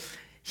so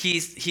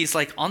he's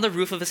like on the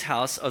roof of this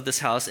house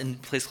in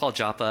a place called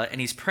Joppa, and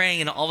he's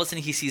praying, and all of a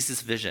sudden he sees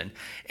this vision.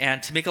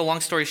 And to make a long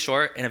story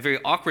short, and a very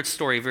awkward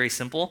story, very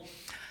simple,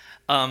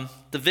 the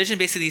vision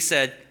basically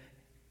said,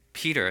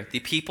 Peter, the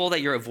people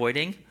that you're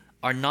avoiding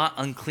are not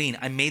unclean.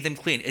 I made them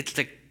clean. It's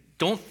like,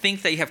 don't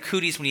think that you have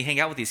cooties when you hang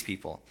out with these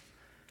people.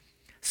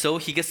 So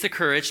he gets the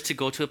courage to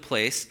go to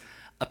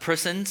a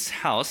person's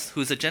house,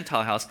 who's a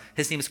Gentile house.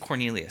 His name is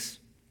Cornelius.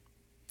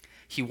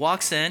 He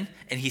walks in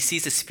and he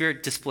sees the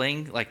Spirit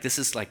displaying, this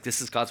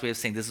is God's way of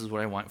saying, this is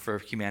what I want for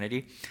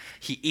humanity.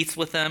 He eats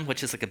with them,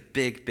 which is like a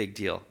big, big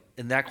deal.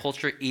 In that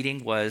culture,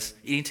 eating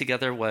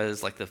together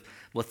was like the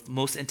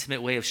most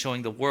intimate way of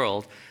showing the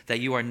world that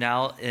you are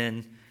now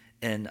in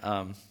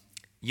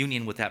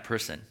union with that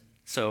person.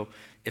 So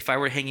if I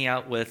were hanging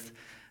out with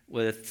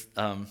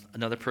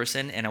another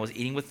person and I was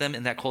eating with them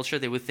in that culture,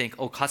 they would think,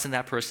 oh, Katzen,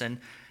 that person,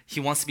 he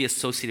wants to be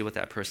associated with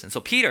that person. So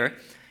Peter,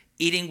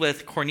 eating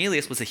with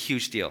Cornelius was a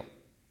huge deal.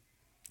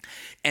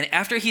 And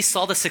after he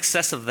saw the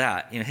success of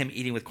that, him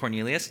eating with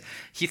Cornelius,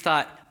 he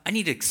thought, I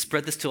need to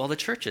spread this to all the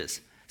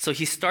churches. So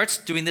he starts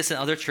doing this in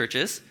other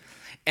churches.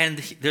 And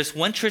there's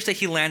one church that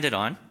he landed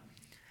on,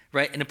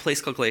 right, in a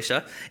place called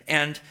Galatia.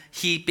 And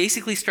he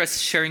basically starts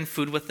sharing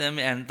food with them,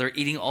 and they're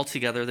eating all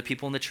together, the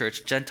people in the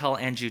church, Gentile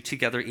and Jew,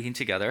 together, eating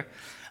together.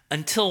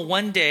 Until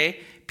one day,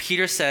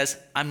 Peter says,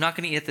 I'm not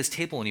going to eat at this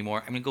table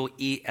anymore. I'm going to go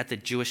eat at the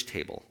Jewish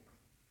table.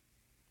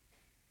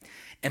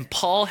 And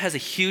Paul has a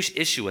huge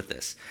issue with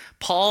this.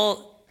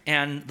 Paul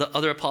and the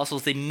other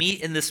apostles, they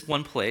meet in this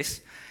one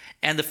place.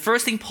 And the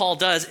first thing Paul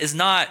does is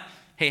not,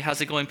 hey, how's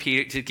it going,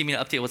 Peter? To give me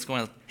an update of what's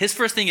going on. His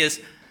first thing is,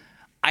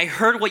 I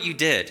heard what you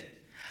did.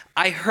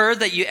 I heard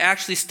that you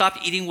actually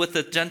stopped eating with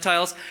the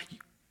Gentiles.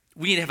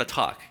 We need to have a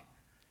talk.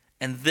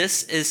 And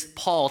this is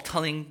Paul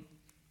telling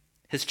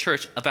his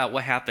church about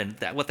what happened,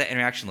 what that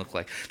interaction looked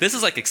like. This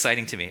is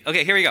exciting to me.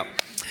 Okay, here we go.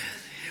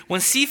 When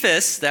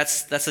Cephas,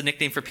 that's a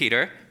nickname for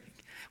Peter,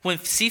 when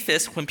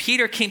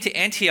Peter came to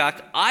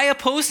Antioch, I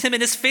opposed him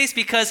in his face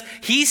because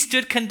he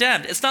stood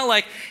condemned. It's not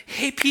like,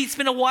 hey, Pete, it's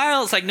been a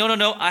while. It's like,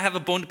 no, I have a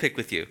bone to pick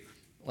with you.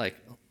 Like,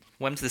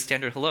 welcome to the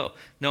standard hello.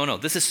 No,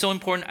 this is so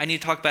important. I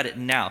need to talk about it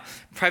now.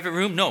 Private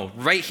room? No,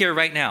 right here,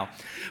 right now.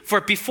 For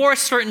before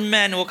certain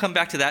men, we'll come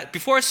back to that,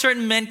 before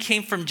certain men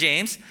came from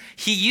James,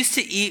 he used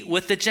to eat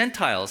with the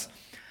Gentiles.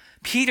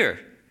 Peter,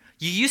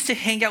 you used to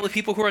hang out with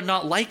people who are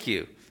not like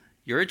you.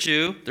 You're a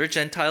Jew, they're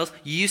Gentiles.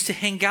 You used to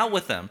hang out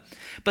with them.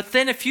 But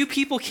then a few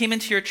people came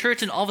into your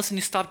church and all of a sudden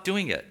you stopped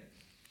doing it.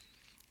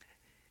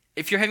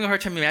 If you're having a hard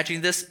time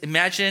imagining this,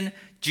 imagine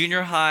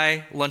junior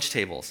high lunch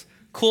tables.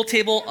 Cool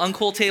table,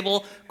 uncool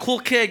table. Cool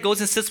kid goes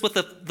and sits with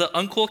the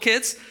uncool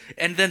kids,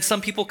 and then some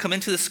people come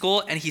into the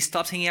school and he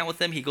stops hanging out with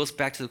them. He goes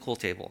back to the cool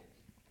table.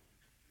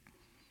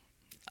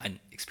 I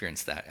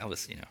experienced that.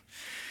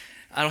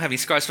 I don't have any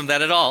scars from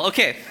that at all.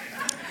 Okay.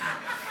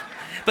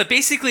 But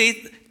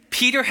basically,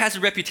 Peter has a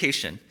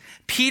reputation.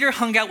 Peter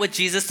hung out with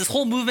Jesus. This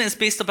whole movement is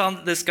based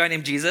upon this guy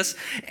named Jesus.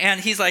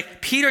 And he's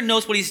like, Peter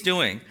knows what he's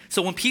doing.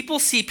 So when people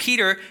see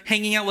Peter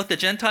hanging out with the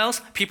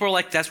Gentiles, people are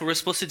like, that's what we're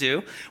supposed to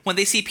do. When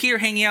they see Peter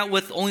hanging out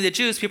with only the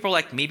Jews, people are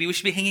like, maybe we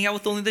should be hanging out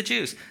with only the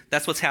Jews.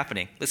 That's what's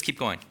happening. Let's keep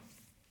going.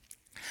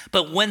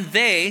 But when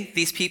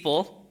these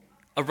people,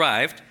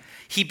 arrived,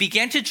 he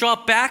began to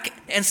draw back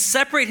and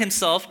separate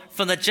himself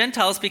from the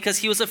Gentiles because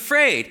he was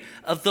afraid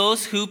of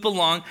those who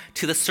belonged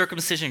to the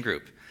circumcision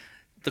group.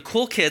 The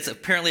cool kids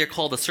apparently are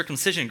called the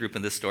circumcision group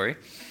in this story.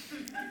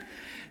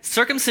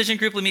 Circumcision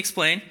group, let me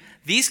explain.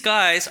 These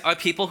guys are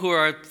people who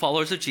are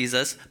followers of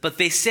Jesus, but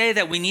they say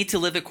that we need to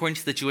live according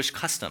to the Jewish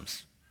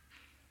customs.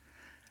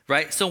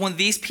 Right? So when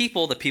these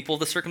people, the people of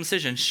the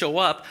circumcision, show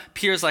up,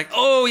 Peter's like,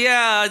 oh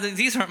yeah,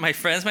 these aren't my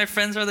friends. My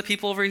friends are the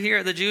people over here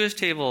at the Jewish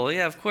table.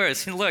 Yeah, of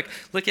course.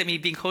 Look at me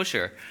being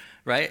kosher.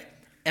 Right?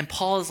 And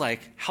Paul is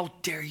like, how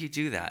dare you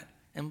do that?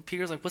 And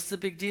Peter's like, what's the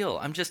big deal?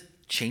 I'm just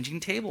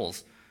changing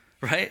tables.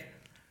 Right?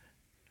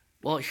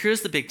 Well, here's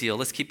the big deal.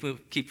 Let's keep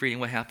reading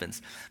what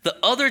happens. The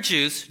other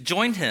Jews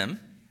joined him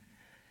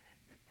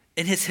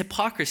in his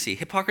hypocrisy.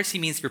 Hypocrisy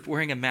means you're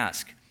wearing a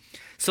mask.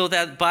 So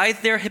that by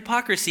their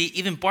hypocrisy,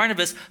 even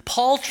Barnabas,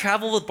 Paul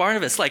traveled with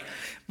Barnabas. Like,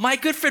 my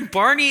good friend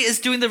Barney is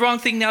doing the wrong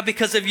thing now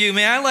because of you,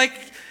 man. Like,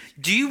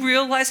 do you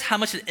realize how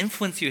much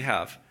influence you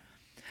have?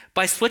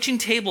 By switching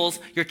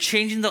tables, you're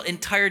changing the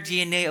entire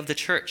DNA of the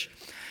church.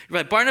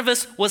 Right?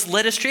 Barnabas was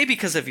led astray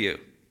because of you.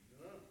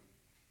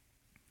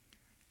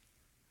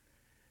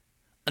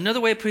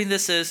 Another way of putting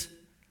this is,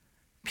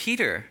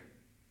 Peter,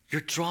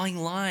 you're drawing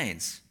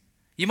lines.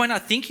 You might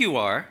not think you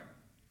are,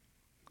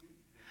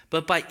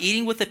 but by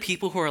eating with the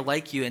people who are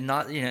like you and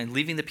not,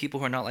 leaving the people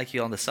who are not like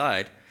you on the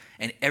side,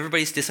 and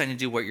everybody's deciding to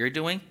do what you're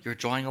doing, you're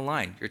drawing a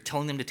line. You're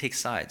telling them to take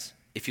sides.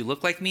 If you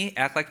look like me,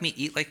 act like me,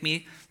 eat like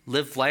me,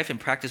 live life and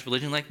practice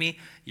religion like me,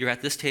 you're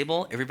at this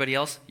table. Everybody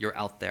else, you're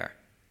out there.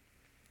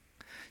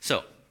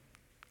 So,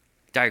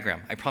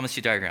 diagram. I promised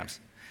you diagrams.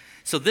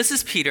 So this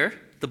is Peter,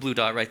 the blue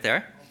dot right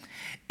there.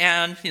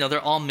 And,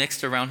 they're all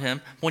mixed around him.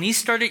 When he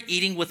started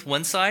eating with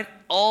one side,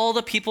 all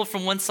the people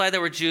from one side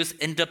that were Jews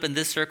ended up in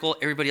this circle.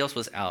 Everybody else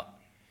was out.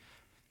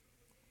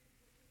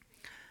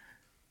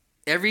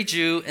 Every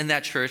Jew in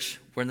that church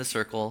were in the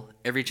circle.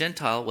 Every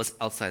Gentile was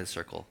outside the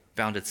circle,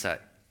 bounded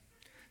set.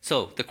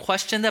 So the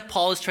question that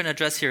Paul is trying to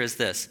address here is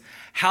this.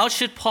 How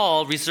should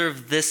Paul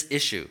resolve this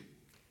issue?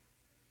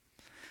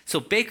 So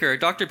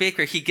Dr.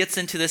 Baker, he gets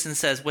into this and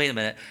says, wait a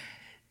minute.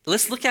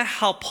 Let's look at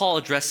how Paul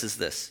addresses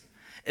this.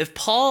 If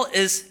Paul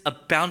is a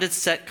bounded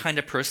set kind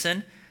of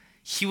person,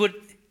 he would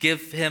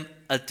give him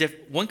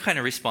one kind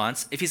of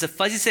response. If he's a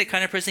fuzzy set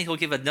kind of person, he'll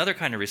give another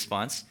kind of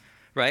response,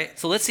 right?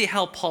 So let's see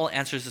how Paul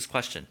answers this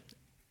question.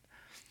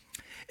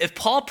 If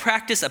Paul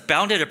practiced a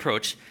bounded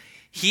approach,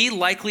 he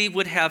likely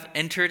would have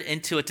entered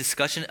into a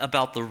discussion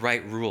about the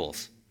right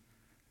rules.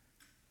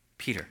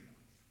 Peter,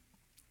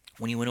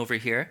 when you went over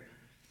here,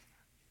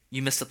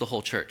 you messed up the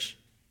whole church.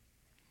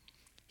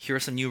 Here are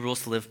some new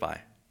rules to live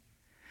by.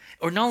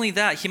 Or not only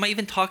that, he might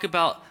even talk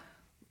about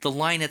the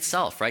line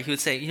itself, right? He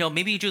would say,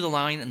 maybe you drew the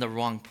line in the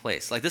wrong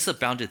place. Like, this is a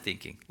bounded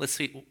thinking. Let's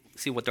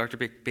see what Dr.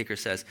 Baker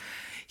says.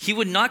 He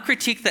would not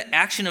critique the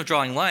action of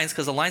drawing lines,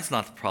 because the line's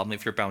not the problem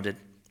if you're bounded,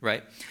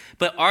 right?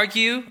 But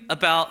argue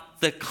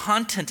about the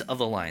content of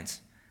the lines.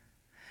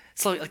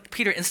 So, like,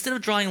 Peter, instead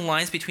of drawing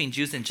lines between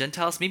Jews and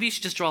Gentiles, maybe you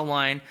should just draw a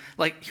line,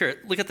 like, here,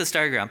 look at this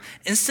diagram.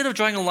 Instead of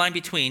drawing a line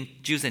between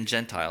Jews and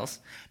Gentiles,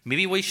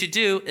 maybe what you should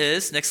do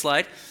is, next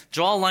slide,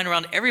 draw a line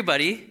around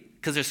everybody,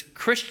 because there's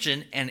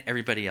Christian and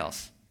everybody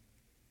else.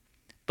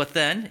 But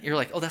then you're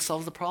like, oh, that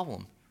solves the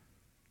problem.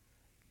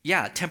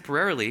 Yeah,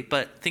 temporarily,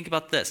 but think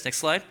about this. Next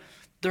slide.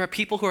 There are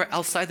people who are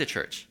outside the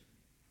church.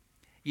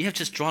 You have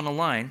just drawn a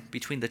line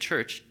between the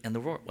church and the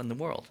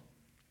world.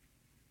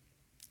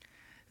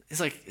 It's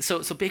like,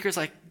 so Baker's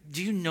like,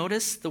 do you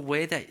notice the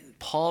way that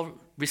Paul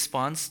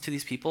responds to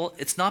these people?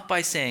 It's not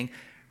by saying,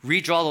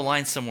 redraw the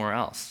line somewhere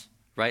else,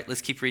 right?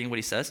 Let's keep reading what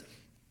he says.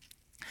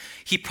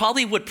 He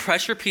probably would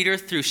pressure Peter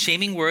through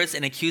shaming words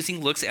and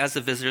accusing looks, as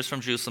the visitors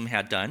from Jerusalem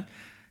had done,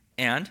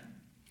 and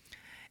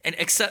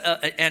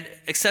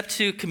except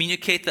to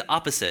communicate the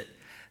opposite,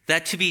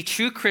 that to be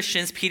true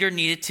Christians, Peter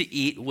needed to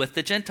eat with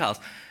the Gentiles.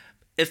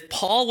 If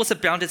Paul was a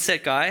bounded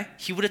set guy,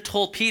 he would have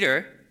told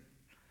Peter,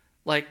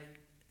 like,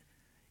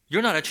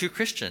 you're not a true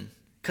Christian,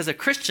 because a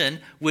Christian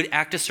would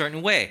act a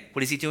certain way.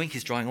 What is he doing?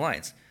 He's drawing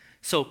lines.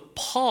 So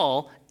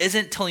Paul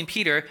isn't telling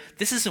Peter,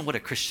 this isn't what a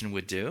Christian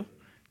would do.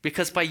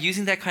 Because by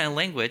using that kind of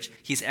language,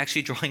 he's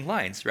actually drawing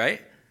lines,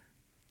 right?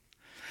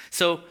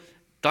 So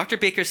Dr.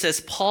 Baker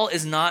says Paul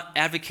is not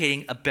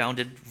advocating a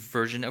bounded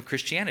version of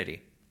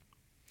Christianity.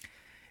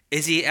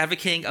 Is he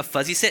advocating a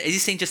fuzzy set? Is he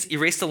saying just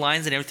erase the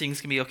lines and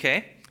everything's going to be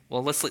okay?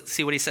 Well, let's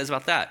see what he says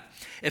about that.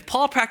 If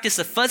Paul practiced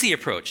a fuzzy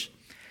approach,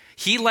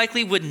 he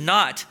likely would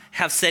not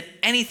have said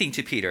anything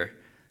to Peter.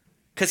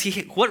 Because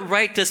what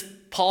right does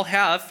Paul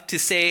have to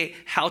say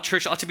how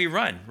church ought to be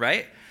run,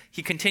 right?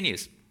 He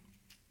continues.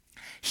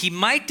 He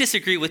might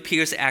disagree with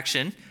Peter's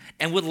action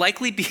and would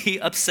likely be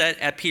upset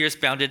at Peter's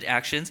bounded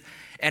actions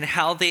and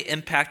how they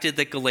impacted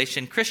the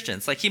Galatian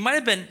Christians. Like he might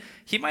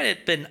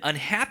have been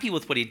unhappy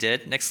with what he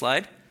did. Next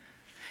slide.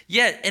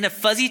 Yet, in a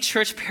fuzzy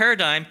church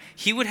paradigm,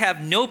 he would have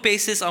no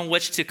basis on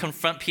which to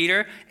confront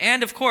Peter,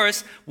 and of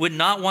course, would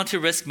not want to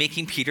risk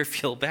making Peter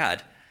feel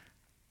bad.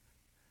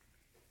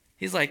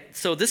 He's like,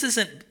 so this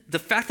isn't, the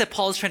fact that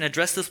Paul is trying to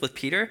address this with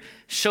Peter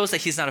shows that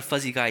he's not a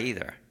fuzzy guy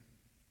either.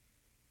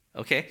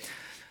 Okay?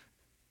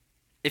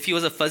 If he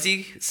was a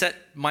fuzzy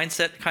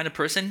mindset kind of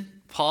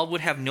person, Paul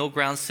would have no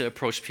grounds to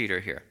approach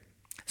Peter here.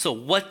 So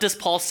what does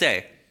Paul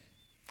say?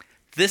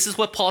 This is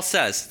what Paul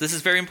says. This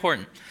is very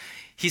important.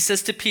 He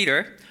says to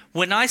Peter,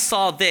 when I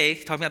saw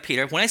talking about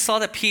Peter, when I saw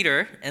that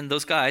Peter and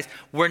those guys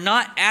were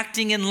not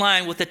acting in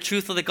line with the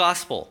truth of the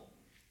gospel.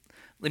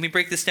 Let me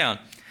break this down.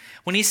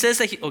 When he says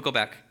that, go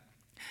back.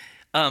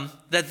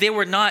 That they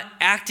were not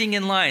acting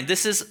in line.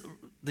 This is,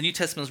 the New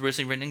Testament was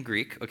originally written in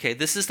Greek. Okay,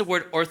 this is the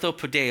word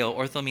orthopodeo.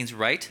 Ortho means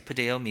right.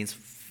 Podeo means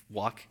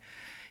walk.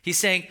 He's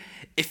saying,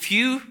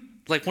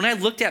 when I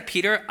looked at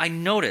Peter, I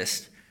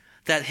noticed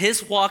that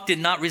his walk did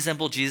not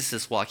resemble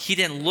Jesus' walk. He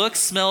didn't look,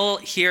 smell,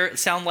 hear,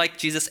 sound like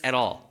Jesus at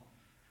all.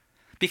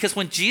 Because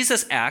when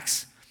Jesus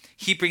acts,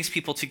 he brings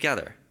people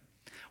together.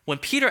 When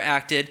Peter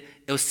acted,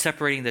 it was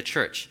separating the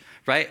church,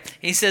 right?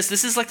 And he says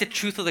this is like the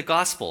truth of the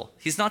gospel.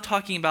 He's not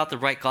talking about the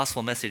right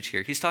gospel message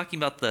here. He's talking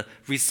about the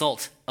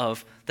result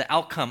of the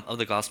outcome of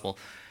the gospel.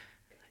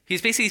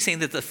 He's basically saying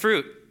that the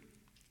fruit,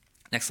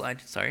 next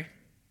slide, sorry.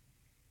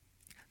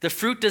 The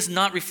fruit does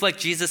not reflect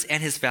Jesus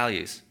and his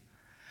values.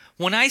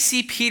 When I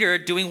see Peter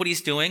doing what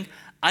he's doing,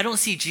 I don't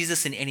see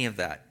Jesus in any of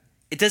that.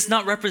 It does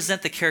not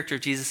represent the character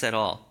of Jesus at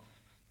all.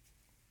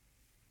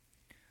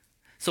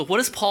 So what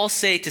does Paul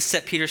say to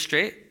set Peter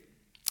straight?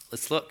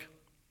 Let's look.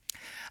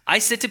 I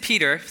said to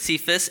Peter,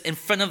 Cephas, in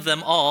front of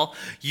them all,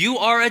 you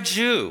are a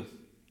Jew.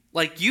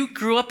 Like you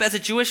grew up as a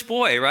Jewish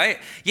boy, right?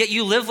 Yet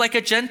you live like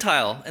a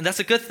Gentile, and that's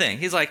a good thing.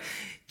 He's like,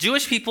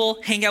 Jewish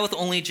people hang out with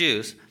only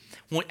Jews.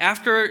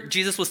 After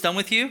Jesus was done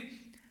with you,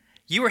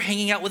 you were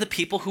hanging out with the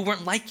people who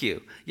weren't like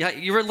you. Yeah,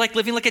 you were like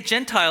living like a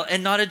Gentile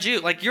and not a Jew.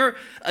 Like you're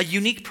a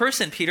unique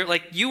person, Peter.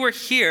 Like you were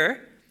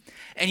here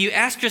and you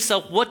ask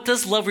yourself, what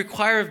does love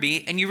require of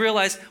me? And you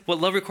realize what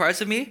love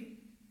requires of me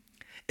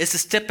is to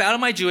step out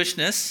of my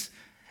Jewishness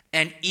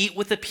and eat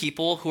with the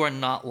people who are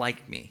not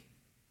like me.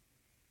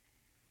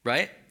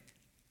 Right?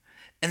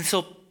 And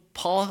so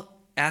Paul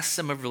asks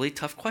them a really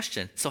tough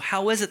question. So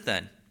how is it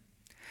then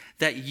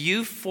that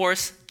you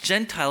force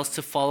Gentiles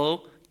to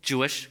follow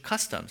Jewish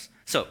customs?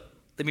 So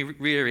let me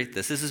reiterate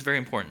this. This is very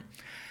important.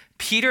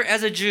 Peter,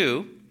 as a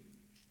Jew,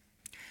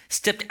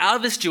 stepped out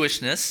of his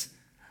Jewishness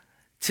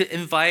to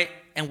invite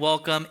and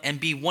welcome and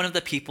be one of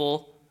the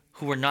people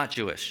who were not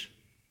Jewish.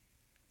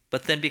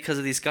 But then because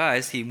of these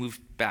guys, he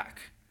moved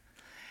back.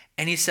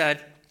 And he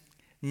said,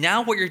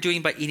 now what you're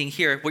doing by eating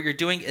here, what you're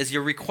doing is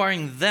you're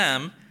requiring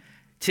them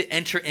to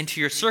enter into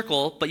your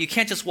circle, but you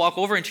can't just walk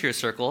over into your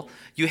circle.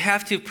 You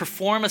have to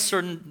perform a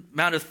certain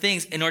amount of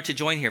things in order to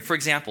join here. For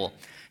example,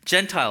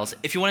 Gentiles,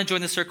 if you want to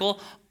join the circle,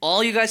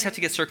 all you guys have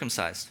to get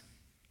circumcised.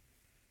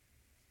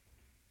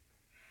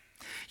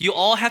 You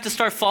all have to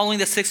start following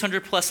the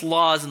 600 plus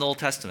laws in the Old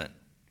Testament.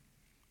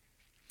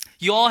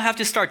 You all have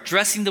to start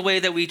dressing the way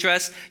that we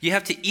dress. You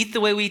have to eat the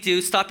way we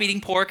do. Stop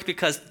eating pork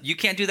because you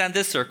can't do that in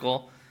this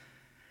circle.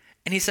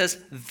 And he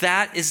says,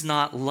 that is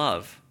not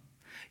love.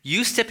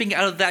 You stepping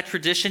out of that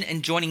tradition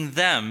and joining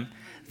them,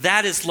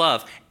 that is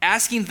love.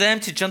 Asking them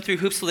to jump through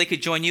hoops so they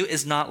could join you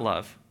is not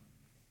love.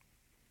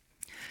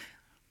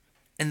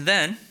 And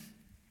then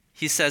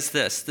he says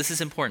this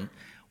is important.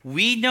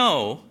 We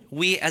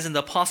as in the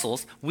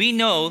apostles, we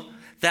know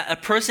that a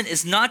person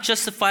is not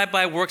justified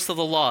by works of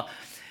the law.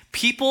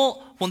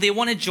 People, when they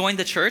want to join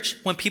the church,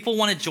 when people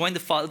want to join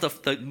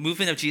the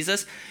movement of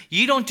Jesus,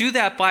 you don't do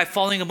that by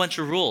following a bunch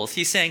of rules.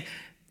 He's saying,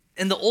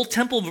 in the old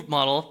temple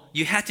model,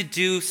 you had to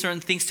do certain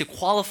things to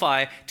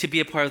qualify to be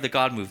a part of the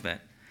God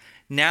movement.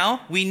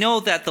 Now, we know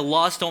that the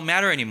laws don't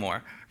matter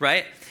anymore,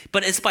 right?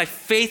 But it's by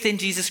faith in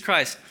Jesus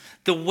Christ.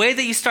 The way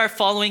that you start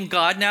following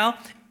God now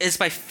is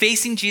by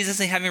facing Jesus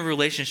and having a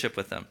relationship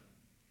with him.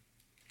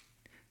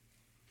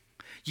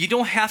 You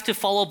don't have to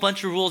follow a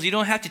bunch of rules. You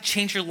don't have to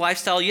change your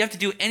lifestyle. You have to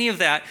do any of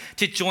that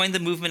to join the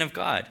movement of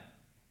God.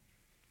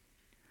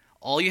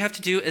 All you have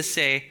to do is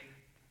say,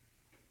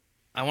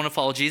 I want to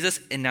follow Jesus,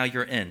 and now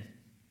you're in.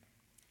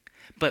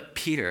 But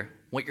Peter,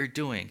 what you're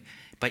doing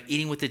by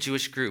eating with the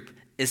Jewish group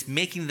is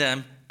making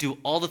them do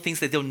all the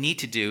things that they'll need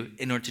to do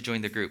in order to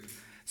join the group.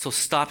 So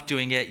stop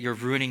doing it. You're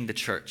ruining the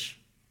church.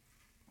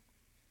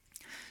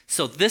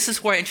 So this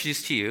is where I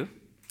introduce to you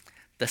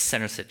the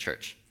center set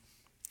church.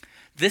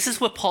 This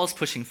is what Paul is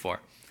pushing for.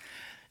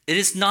 It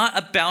is not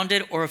a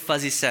bounded or a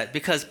fuzzy set,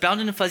 because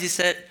bounded and fuzzy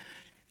set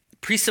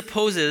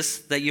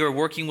presupposes that you are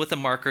working with a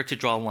marker to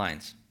draw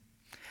lines.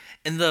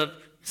 In the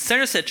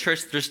Center Set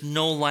Church, there's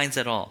no lines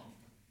at all.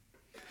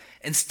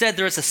 Instead,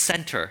 there is a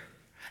center.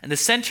 And the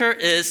center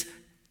is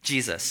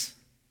Jesus.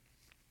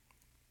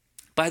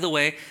 By the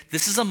way,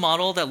 this is a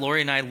model that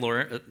Lori and I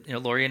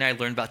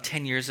learned about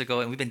 10 years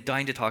ago, and we've been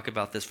dying to talk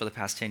about this for the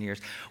past 10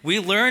 years. We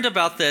learned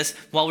about this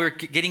while we were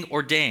getting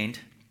ordained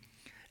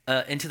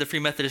into the Free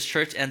Methodist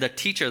Church, and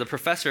the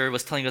professor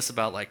was telling us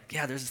about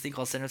there's this thing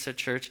called Center Set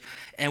Church,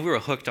 and we were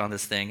hooked on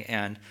this thing,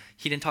 and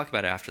he didn't talk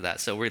about it after that,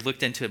 so we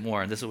looked into it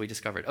more, and this is what we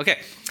discovered. Okay,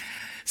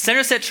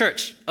 Center Set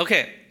Church.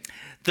 Okay,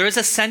 there is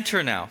a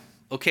center now,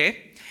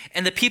 okay?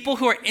 And the people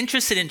who are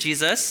interested in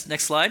Jesus,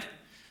 next slide,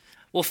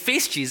 will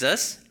face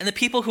Jesus, and the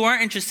people who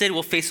aren't interested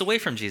will face away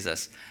from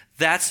Jesus.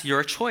 That's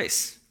your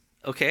choice,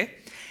 okay?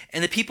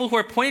 And the people who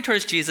are pointing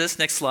towards Jesus,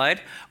 next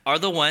slide, are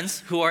the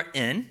ones who are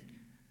in,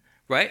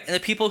 right? And the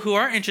people who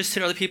aren't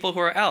interested are the people who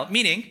are out.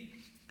 Meaning,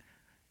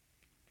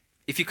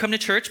 if you come to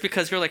church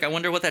because you're like, I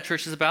wonder what that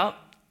church is about,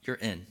 you're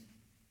in.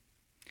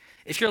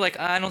 If you're like,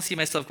 I don't see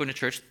myself going to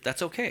church,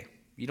 that's okay.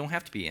 You don't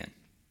have to be in.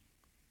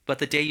 But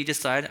the day you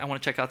decide, I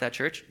want to check out that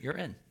church, you're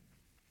in.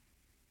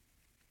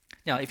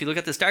 Now, if you look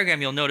at this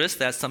diagram, you'll notice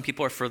that some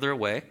people are further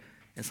away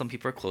and some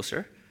people are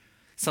closer.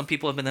 Some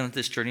people have been on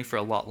this journey for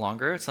a lot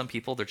longer. Some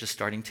people, they're just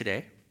starting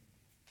today.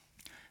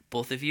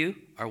 Both of you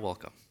are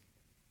welcome.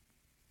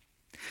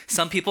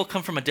 Some people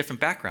come from a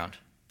different background.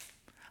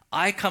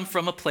 I come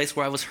from a place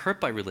where I was hurt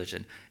by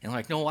religion.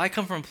 And no, I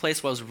come from a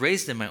place where I was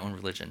raised in my own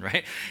religion,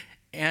 right?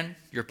 And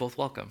you're both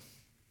welcome.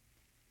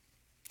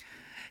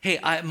 Hey,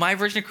 my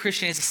version of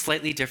Christianity is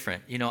slightly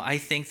different. I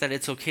think that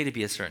it's okay to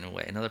be a certain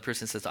way. Another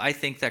person says, I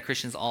think that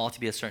Christians all ought to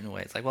be a certain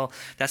way. It's like, well,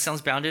 that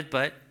sounds bounded,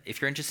 but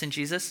if you're interested in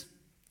Jesus,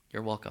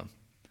 you're welcome.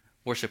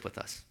 Worship with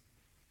us.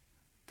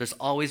 There's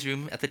always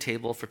room at the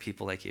table for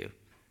people like you.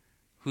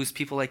 Who's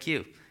people like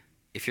you?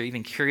 If you're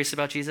even curious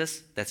about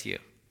Jesus, that's you.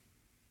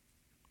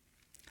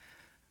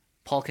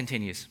 Paul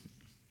continues.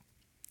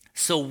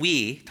 So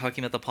we,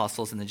 talking about the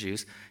apostles and the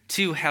Jews,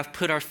 too have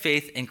put our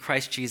faith in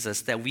Christ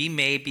Jesus, that we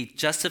may be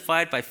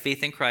justified by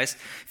faith in Christ.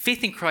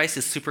 Faith in Christ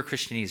is super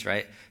Christianese,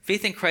 right?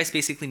 Faith in Christ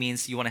basically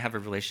means you want to have a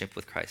relationship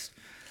with Christ.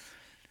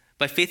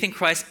 By faith in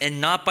Christ and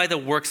not by the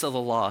works of the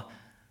law.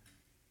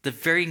 The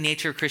very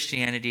nature of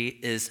Christianity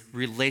is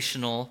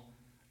relational,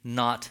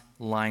 not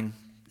line.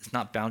 It's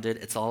not bounded.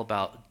 It's not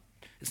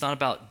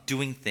about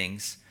doing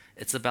things.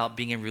 It's about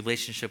being in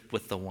relationship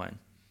with the one.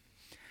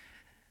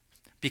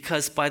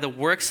 Because by the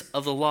works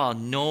of the law,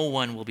 no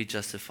one will be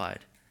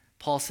justified.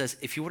 Paul says,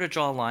 if you were to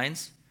draw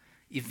lines,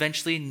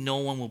 eventually no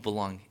one will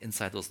belong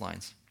inside those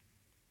lines.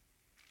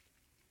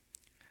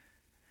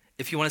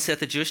 If you want to sit at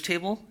the Jewish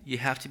table, you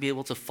have to be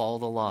able to follow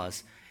the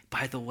laws.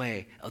 By the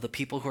way, of the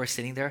people who are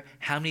sitting there,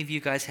 how many of you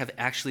guys have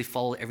actually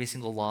followed every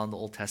single law in the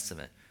Old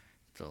Testament?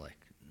 They're like,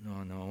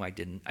 no, I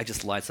didn't. I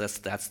just lied, so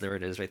that's there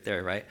it is right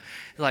there, right?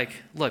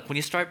 Look, when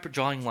you start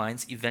drawing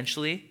lines,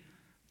 eventually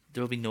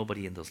there will be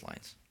nobody in those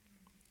lines.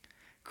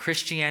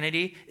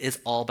 Christianity is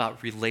all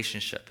about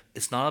relationship.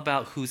 It's not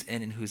about who's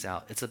in and who's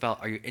out. It's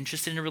about, are you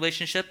interested in a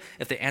relationship?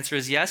 If the answer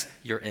is yes,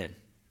 you're in.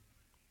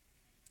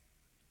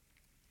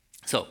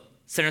 So,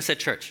 Center Set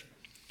Church.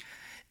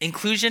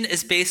 Inclusion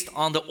is based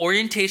on the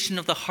orientation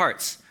of the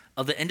hearts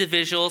of the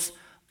individuals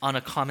on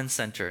a common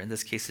center. In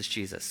this case, it's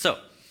Jesus. So,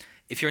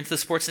 if you're into the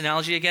sports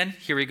analogy again,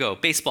 here we go.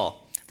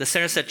 Baseball, the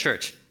Center Set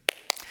Church.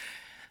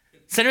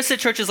 Center Set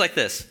Church is like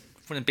this,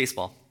 in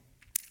baseball.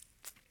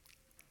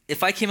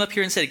 If I came up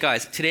here and said,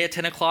 guys, today at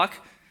 10 o'clock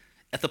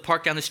at the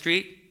park down the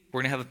street,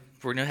 we're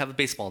gonna have a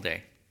baseball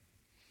day.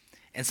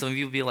 And some of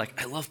you will be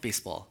like, I love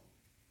baseball.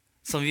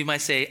 Some of you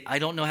might say, I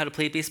don't know how to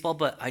play baseball,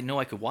 but I know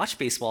I could watch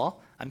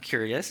baseball. I'm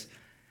curious.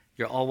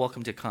 You're all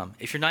welcome to come.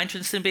 If you're not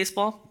interested in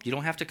baseball, you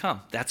don't have to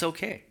come. That's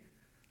okay.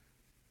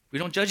 We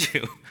don't judge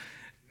you,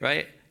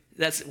 right?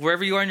 That's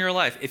wherever you are in your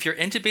life. If you're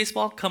into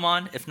baseball, come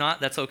on. If not,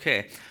 that's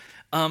okay.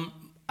 I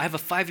have a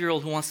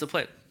 5-year-old who wants to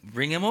play.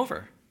 Bring him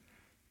over.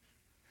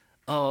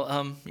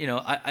 I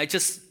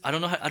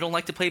don't know. I don't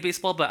like to play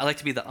baseball, but I like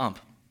to be the ump.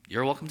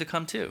 You're welcome to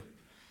come too.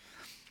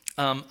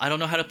 I don't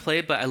know how to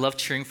play, but I love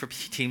cheering for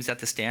teams at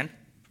the stand.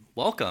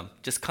 Welcome.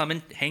 Just come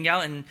and hang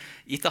out and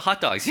eat the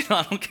hot dogs.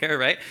 I don't care,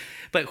 right?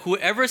 But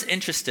whoever's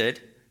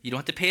interested, you don't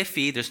have to pay a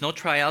fee. There's no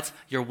tryouts.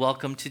 You're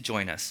welcome to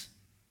join us.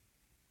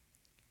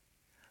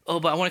 Oh,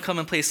 but I want to come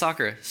and play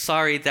soccer.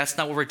 Sorry, that's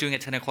not what we're doing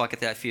at 10 o'clock at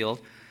that field.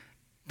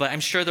 But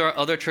I'm sure there are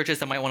other churches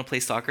that might want to play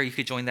soccer. You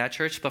could join that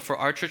church. But for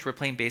our church, we're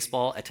playing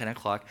baseball at 10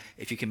 o'clock.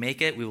 If you can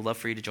make it, we would love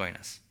for you to join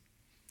us.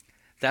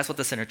 That's what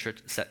the Center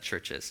Set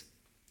Church is.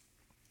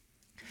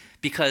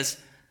 Because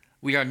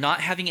we are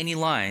not having any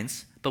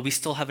lines, but we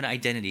still have an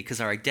identity, because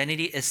our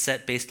identity is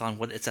set based on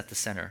what is at the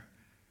center,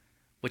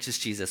 which is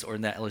Jesus, or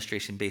in that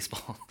illustration,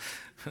 baseball.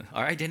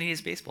 Our identity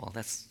is baseball.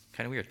 That's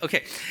kind of weird.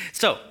 Okay,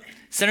 so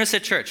Center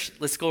Set Church.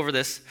 Let's go over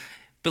this.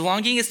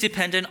 Belonging is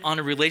dependent on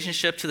a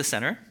relationship to the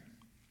center.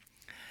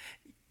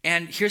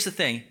 And here's the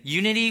thing,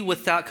 unity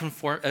without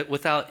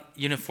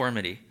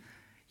uniformity.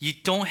 You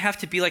don't have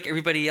to be like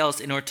everybody else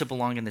in order to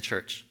belong in the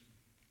church.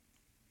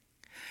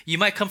 You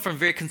might come from a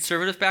very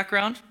conservative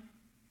background.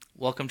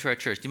 welcome to our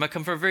church. You might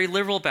come from a very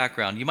liberal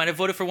background. You might have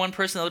voted for one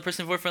person, the other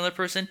person voted for another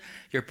person.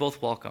 You're both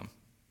welcome.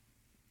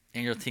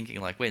 And you're thinking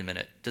like, wait a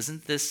minute,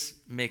 doesn't this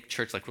make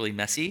church like really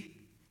messy?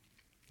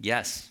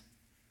 Yes.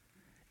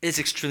 It's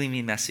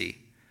extremely messy.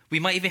 We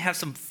might even have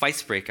some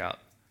fights break out.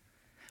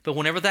 But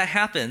whenever that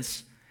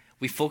happens,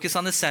 we focus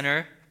on the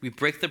center, we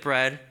break the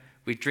bread,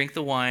 we drink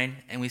the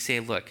wine, and we say,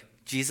 look,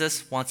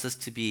 Jesus wants us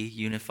to be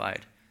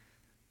unified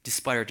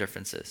despite our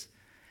differences.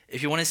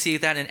 If you want to see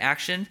that in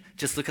action,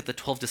 just look at the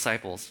 12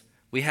 disciples.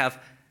 We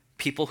have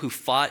people who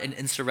fought in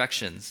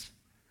insurrections,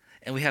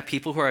 and we have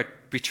people who are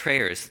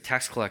betrayers,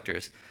 tax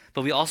collectors.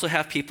 But we also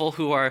have people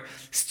who are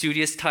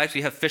studious types.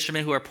 We have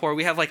fishermen who are poor.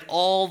 We have like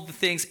all the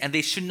things, and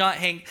they should not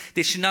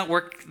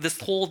work. This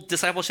whole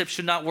discipleship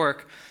should not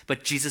work,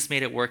 but Jesus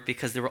made it work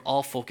because they were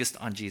all focused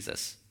on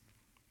Jesus.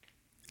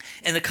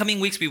 In the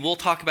coming weeks, we will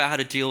talk about how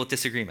to deal with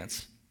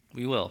disagreements.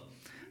 We will,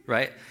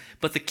 right?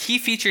 But the key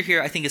feature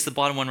here, I think, is the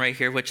bottom one right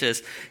here, which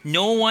is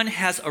no one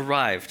has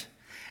arrived.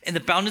 In the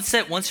bounded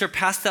set, once you're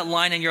past that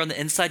line and you're on the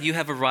inside, you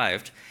have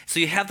arrived. So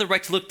you have the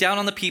right to look down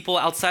on the people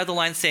outside the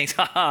line saying,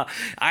 ha ha,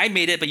 I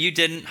made it, but you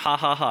didn't, ha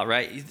ha ha,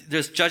 right?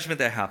 There's judgment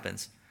that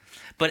happens.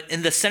 But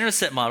in the center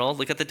set model,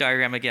 look at the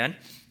diagram again,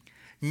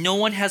 no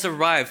one has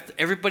arrived.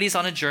 Everybody's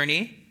on a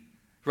journey,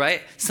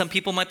 right? Some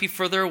people might be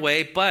further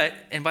away, but,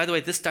 and by the way,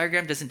 this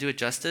diagram doesn't do it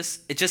justice.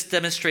 It just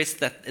demonstrates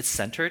that it's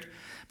centered.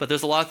 But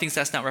there's a lot of things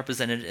that's not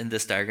represented in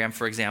this diagram.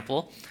 For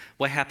example,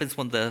 what happens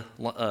when the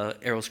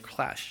arrows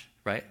clash,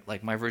 right?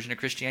 Like my version of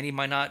Christianity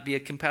might not be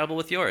compatible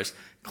with yours.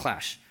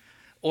 Clash.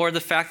 Or the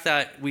fact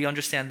that we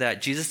understand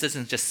that Jesus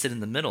doesn't just sit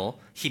in the middle.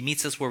 He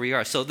meets us where we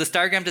are. So this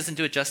diagram doesn't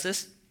do it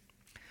justice.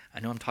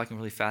 I know I'm talking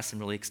really fast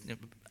and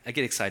I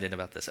get excited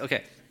about this.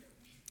 Okay.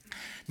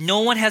 No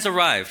one has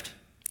arrived.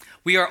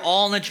 We are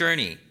all on a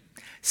journey.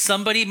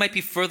 Somebody might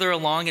be further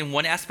along in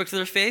one aspect of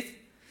their faith,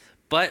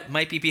 but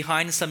might be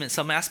behind in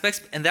some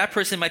aspects, and that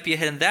person might be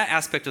ahead in that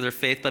aspect of their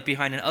faith, but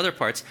behind in other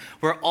parts.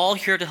 We're all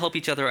here to help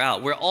each other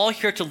out. We're all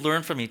here to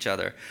learn from each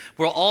other.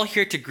 We're all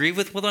here to grieve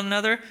with one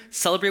another,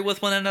 celebrate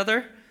with one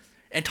another,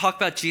 and talk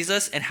about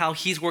Jesus and how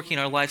he's working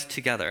our lives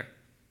together.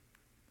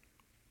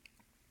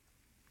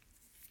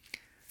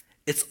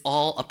 It's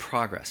all a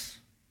progress.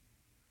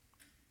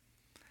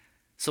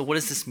 So what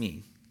does this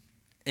mean?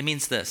 It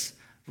means this: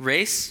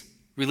 race,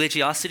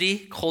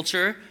 religiosity,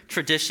 culture,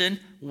 tradition,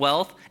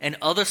 wealth, and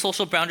other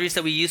social boundaries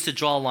that we use to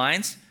draw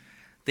lines,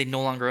 they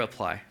no longer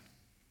apply.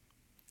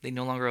 They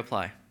no longer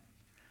apply.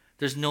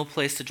 There's no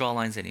place to draw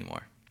lines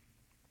anymore.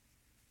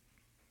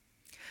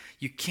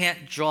 You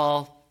can't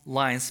draw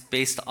lines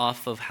based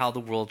off of how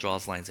the world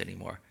draws lines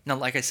anymore. Now,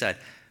 like I said,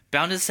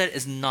 bounded set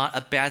is not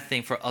a bad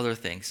thing for other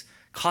things.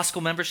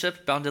 Costco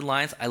membership, bounded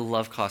lines, I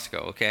love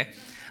Costco, okay?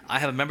 I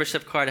have a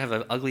membership card, I have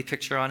an ugly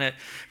picture on it,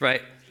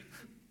 right?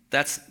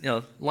 That's,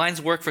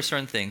 lines work for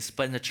certain things,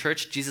 but in the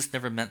church, Jesus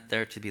never meant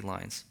there to be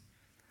lines.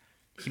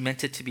 He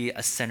meant it to be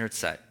a centered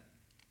set.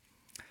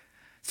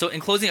 So in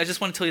closing, I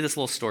just want to tell you this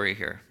little story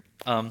here.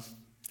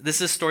 This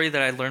is a story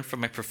that I learned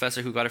from my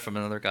professor who got it from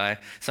another guy,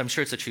 so I'm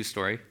sure it's a true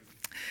story.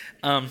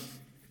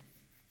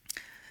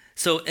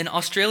 So in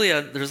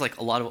Australia, there's like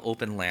a lot of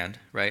open land,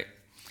 right?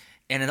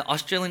 And in the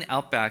Australian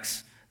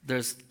outbacks,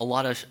 there's a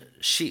lot of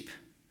sheep,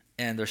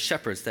 and there's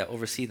shepherds that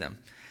oversee them.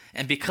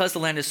 And because the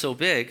land is so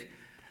big,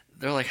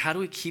 they're like, how do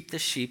we keep the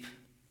sheep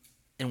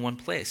in one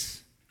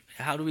place?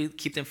 How do we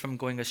keep them from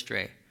going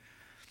astray?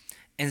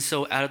 And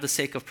so out of the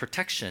sake of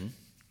protection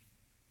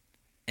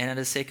and out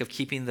of the sake of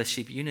keeping the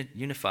sheep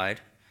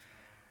unified,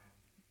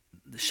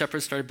 the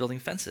shepherds started building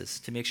fences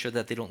to make sure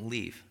that they don't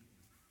leave.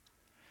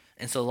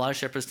 And so a lot of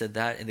shepherds did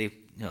that, and they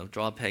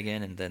draw a peg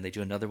in, and then they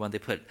do another one. They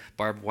put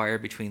barbed wire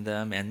between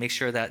them and make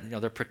sure that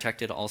they're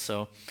protected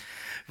also,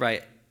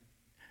 right?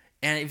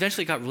 And it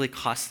eventually got really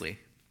costly.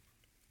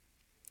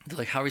 They're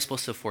like, how are we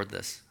supposed to afford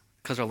this?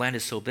 Because our land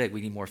is so big,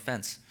 we need more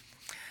fence.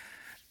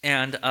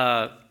 And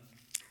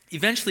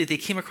eventually they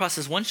came across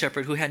this one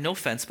shepherd who had no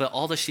fence, but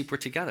all the sheep were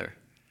together.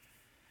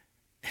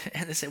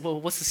 And they said, well,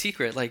 what's the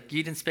secret? Like,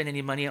 you didn't spend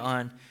any money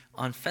on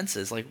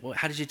fences. Like, well,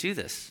 how did you do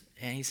this?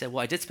 And he said,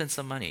 well, I did spend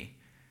some money,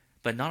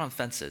 but not on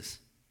fences.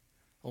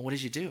 Well, what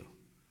did you do?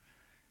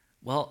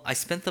 Well, I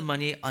spent the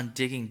money on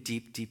digging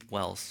deep, deep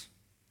wells,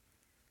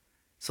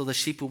 so the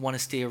sheep would want to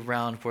stay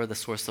around where the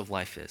source of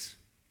life is.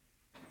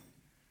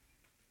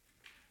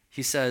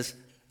 He says,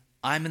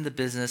 I'm in the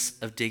business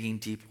of digging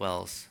deep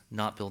wells,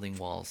 not building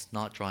walls,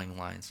 not drawing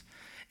lines.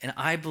 And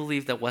I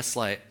believe that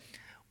Westlight,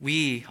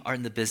 we are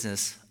in the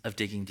business of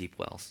digging deep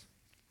wells.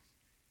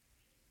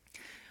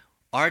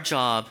 Our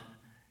job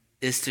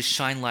is to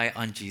shine light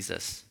on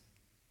Jesus.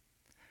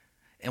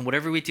 And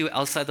whatever we do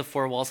outside the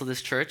four walls of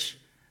this church,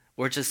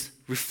 we're just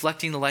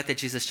reflecting the light that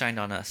Jesus shined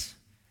on us.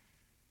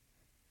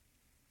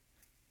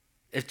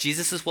 If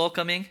Jesus is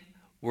welcoming,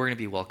 we're going to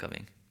be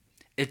welcoming.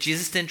 If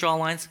Jesus didn't draw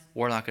lines,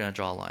 we're not going to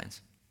draw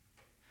lines.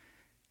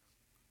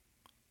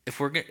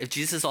 If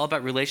Jesus is all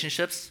about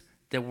relationships,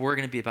 then we're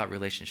going to be about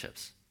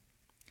relationships.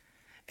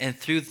 And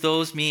through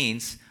those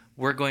means,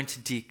 we're going to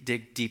dig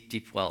deep,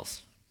 deep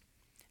wells.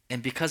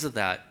 And because of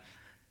that,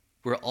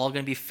 we're all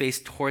going to be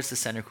faced towards the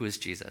center, who is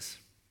Jesus.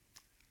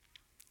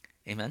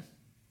 Amen?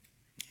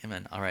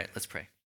 Amen. All right, let's pray.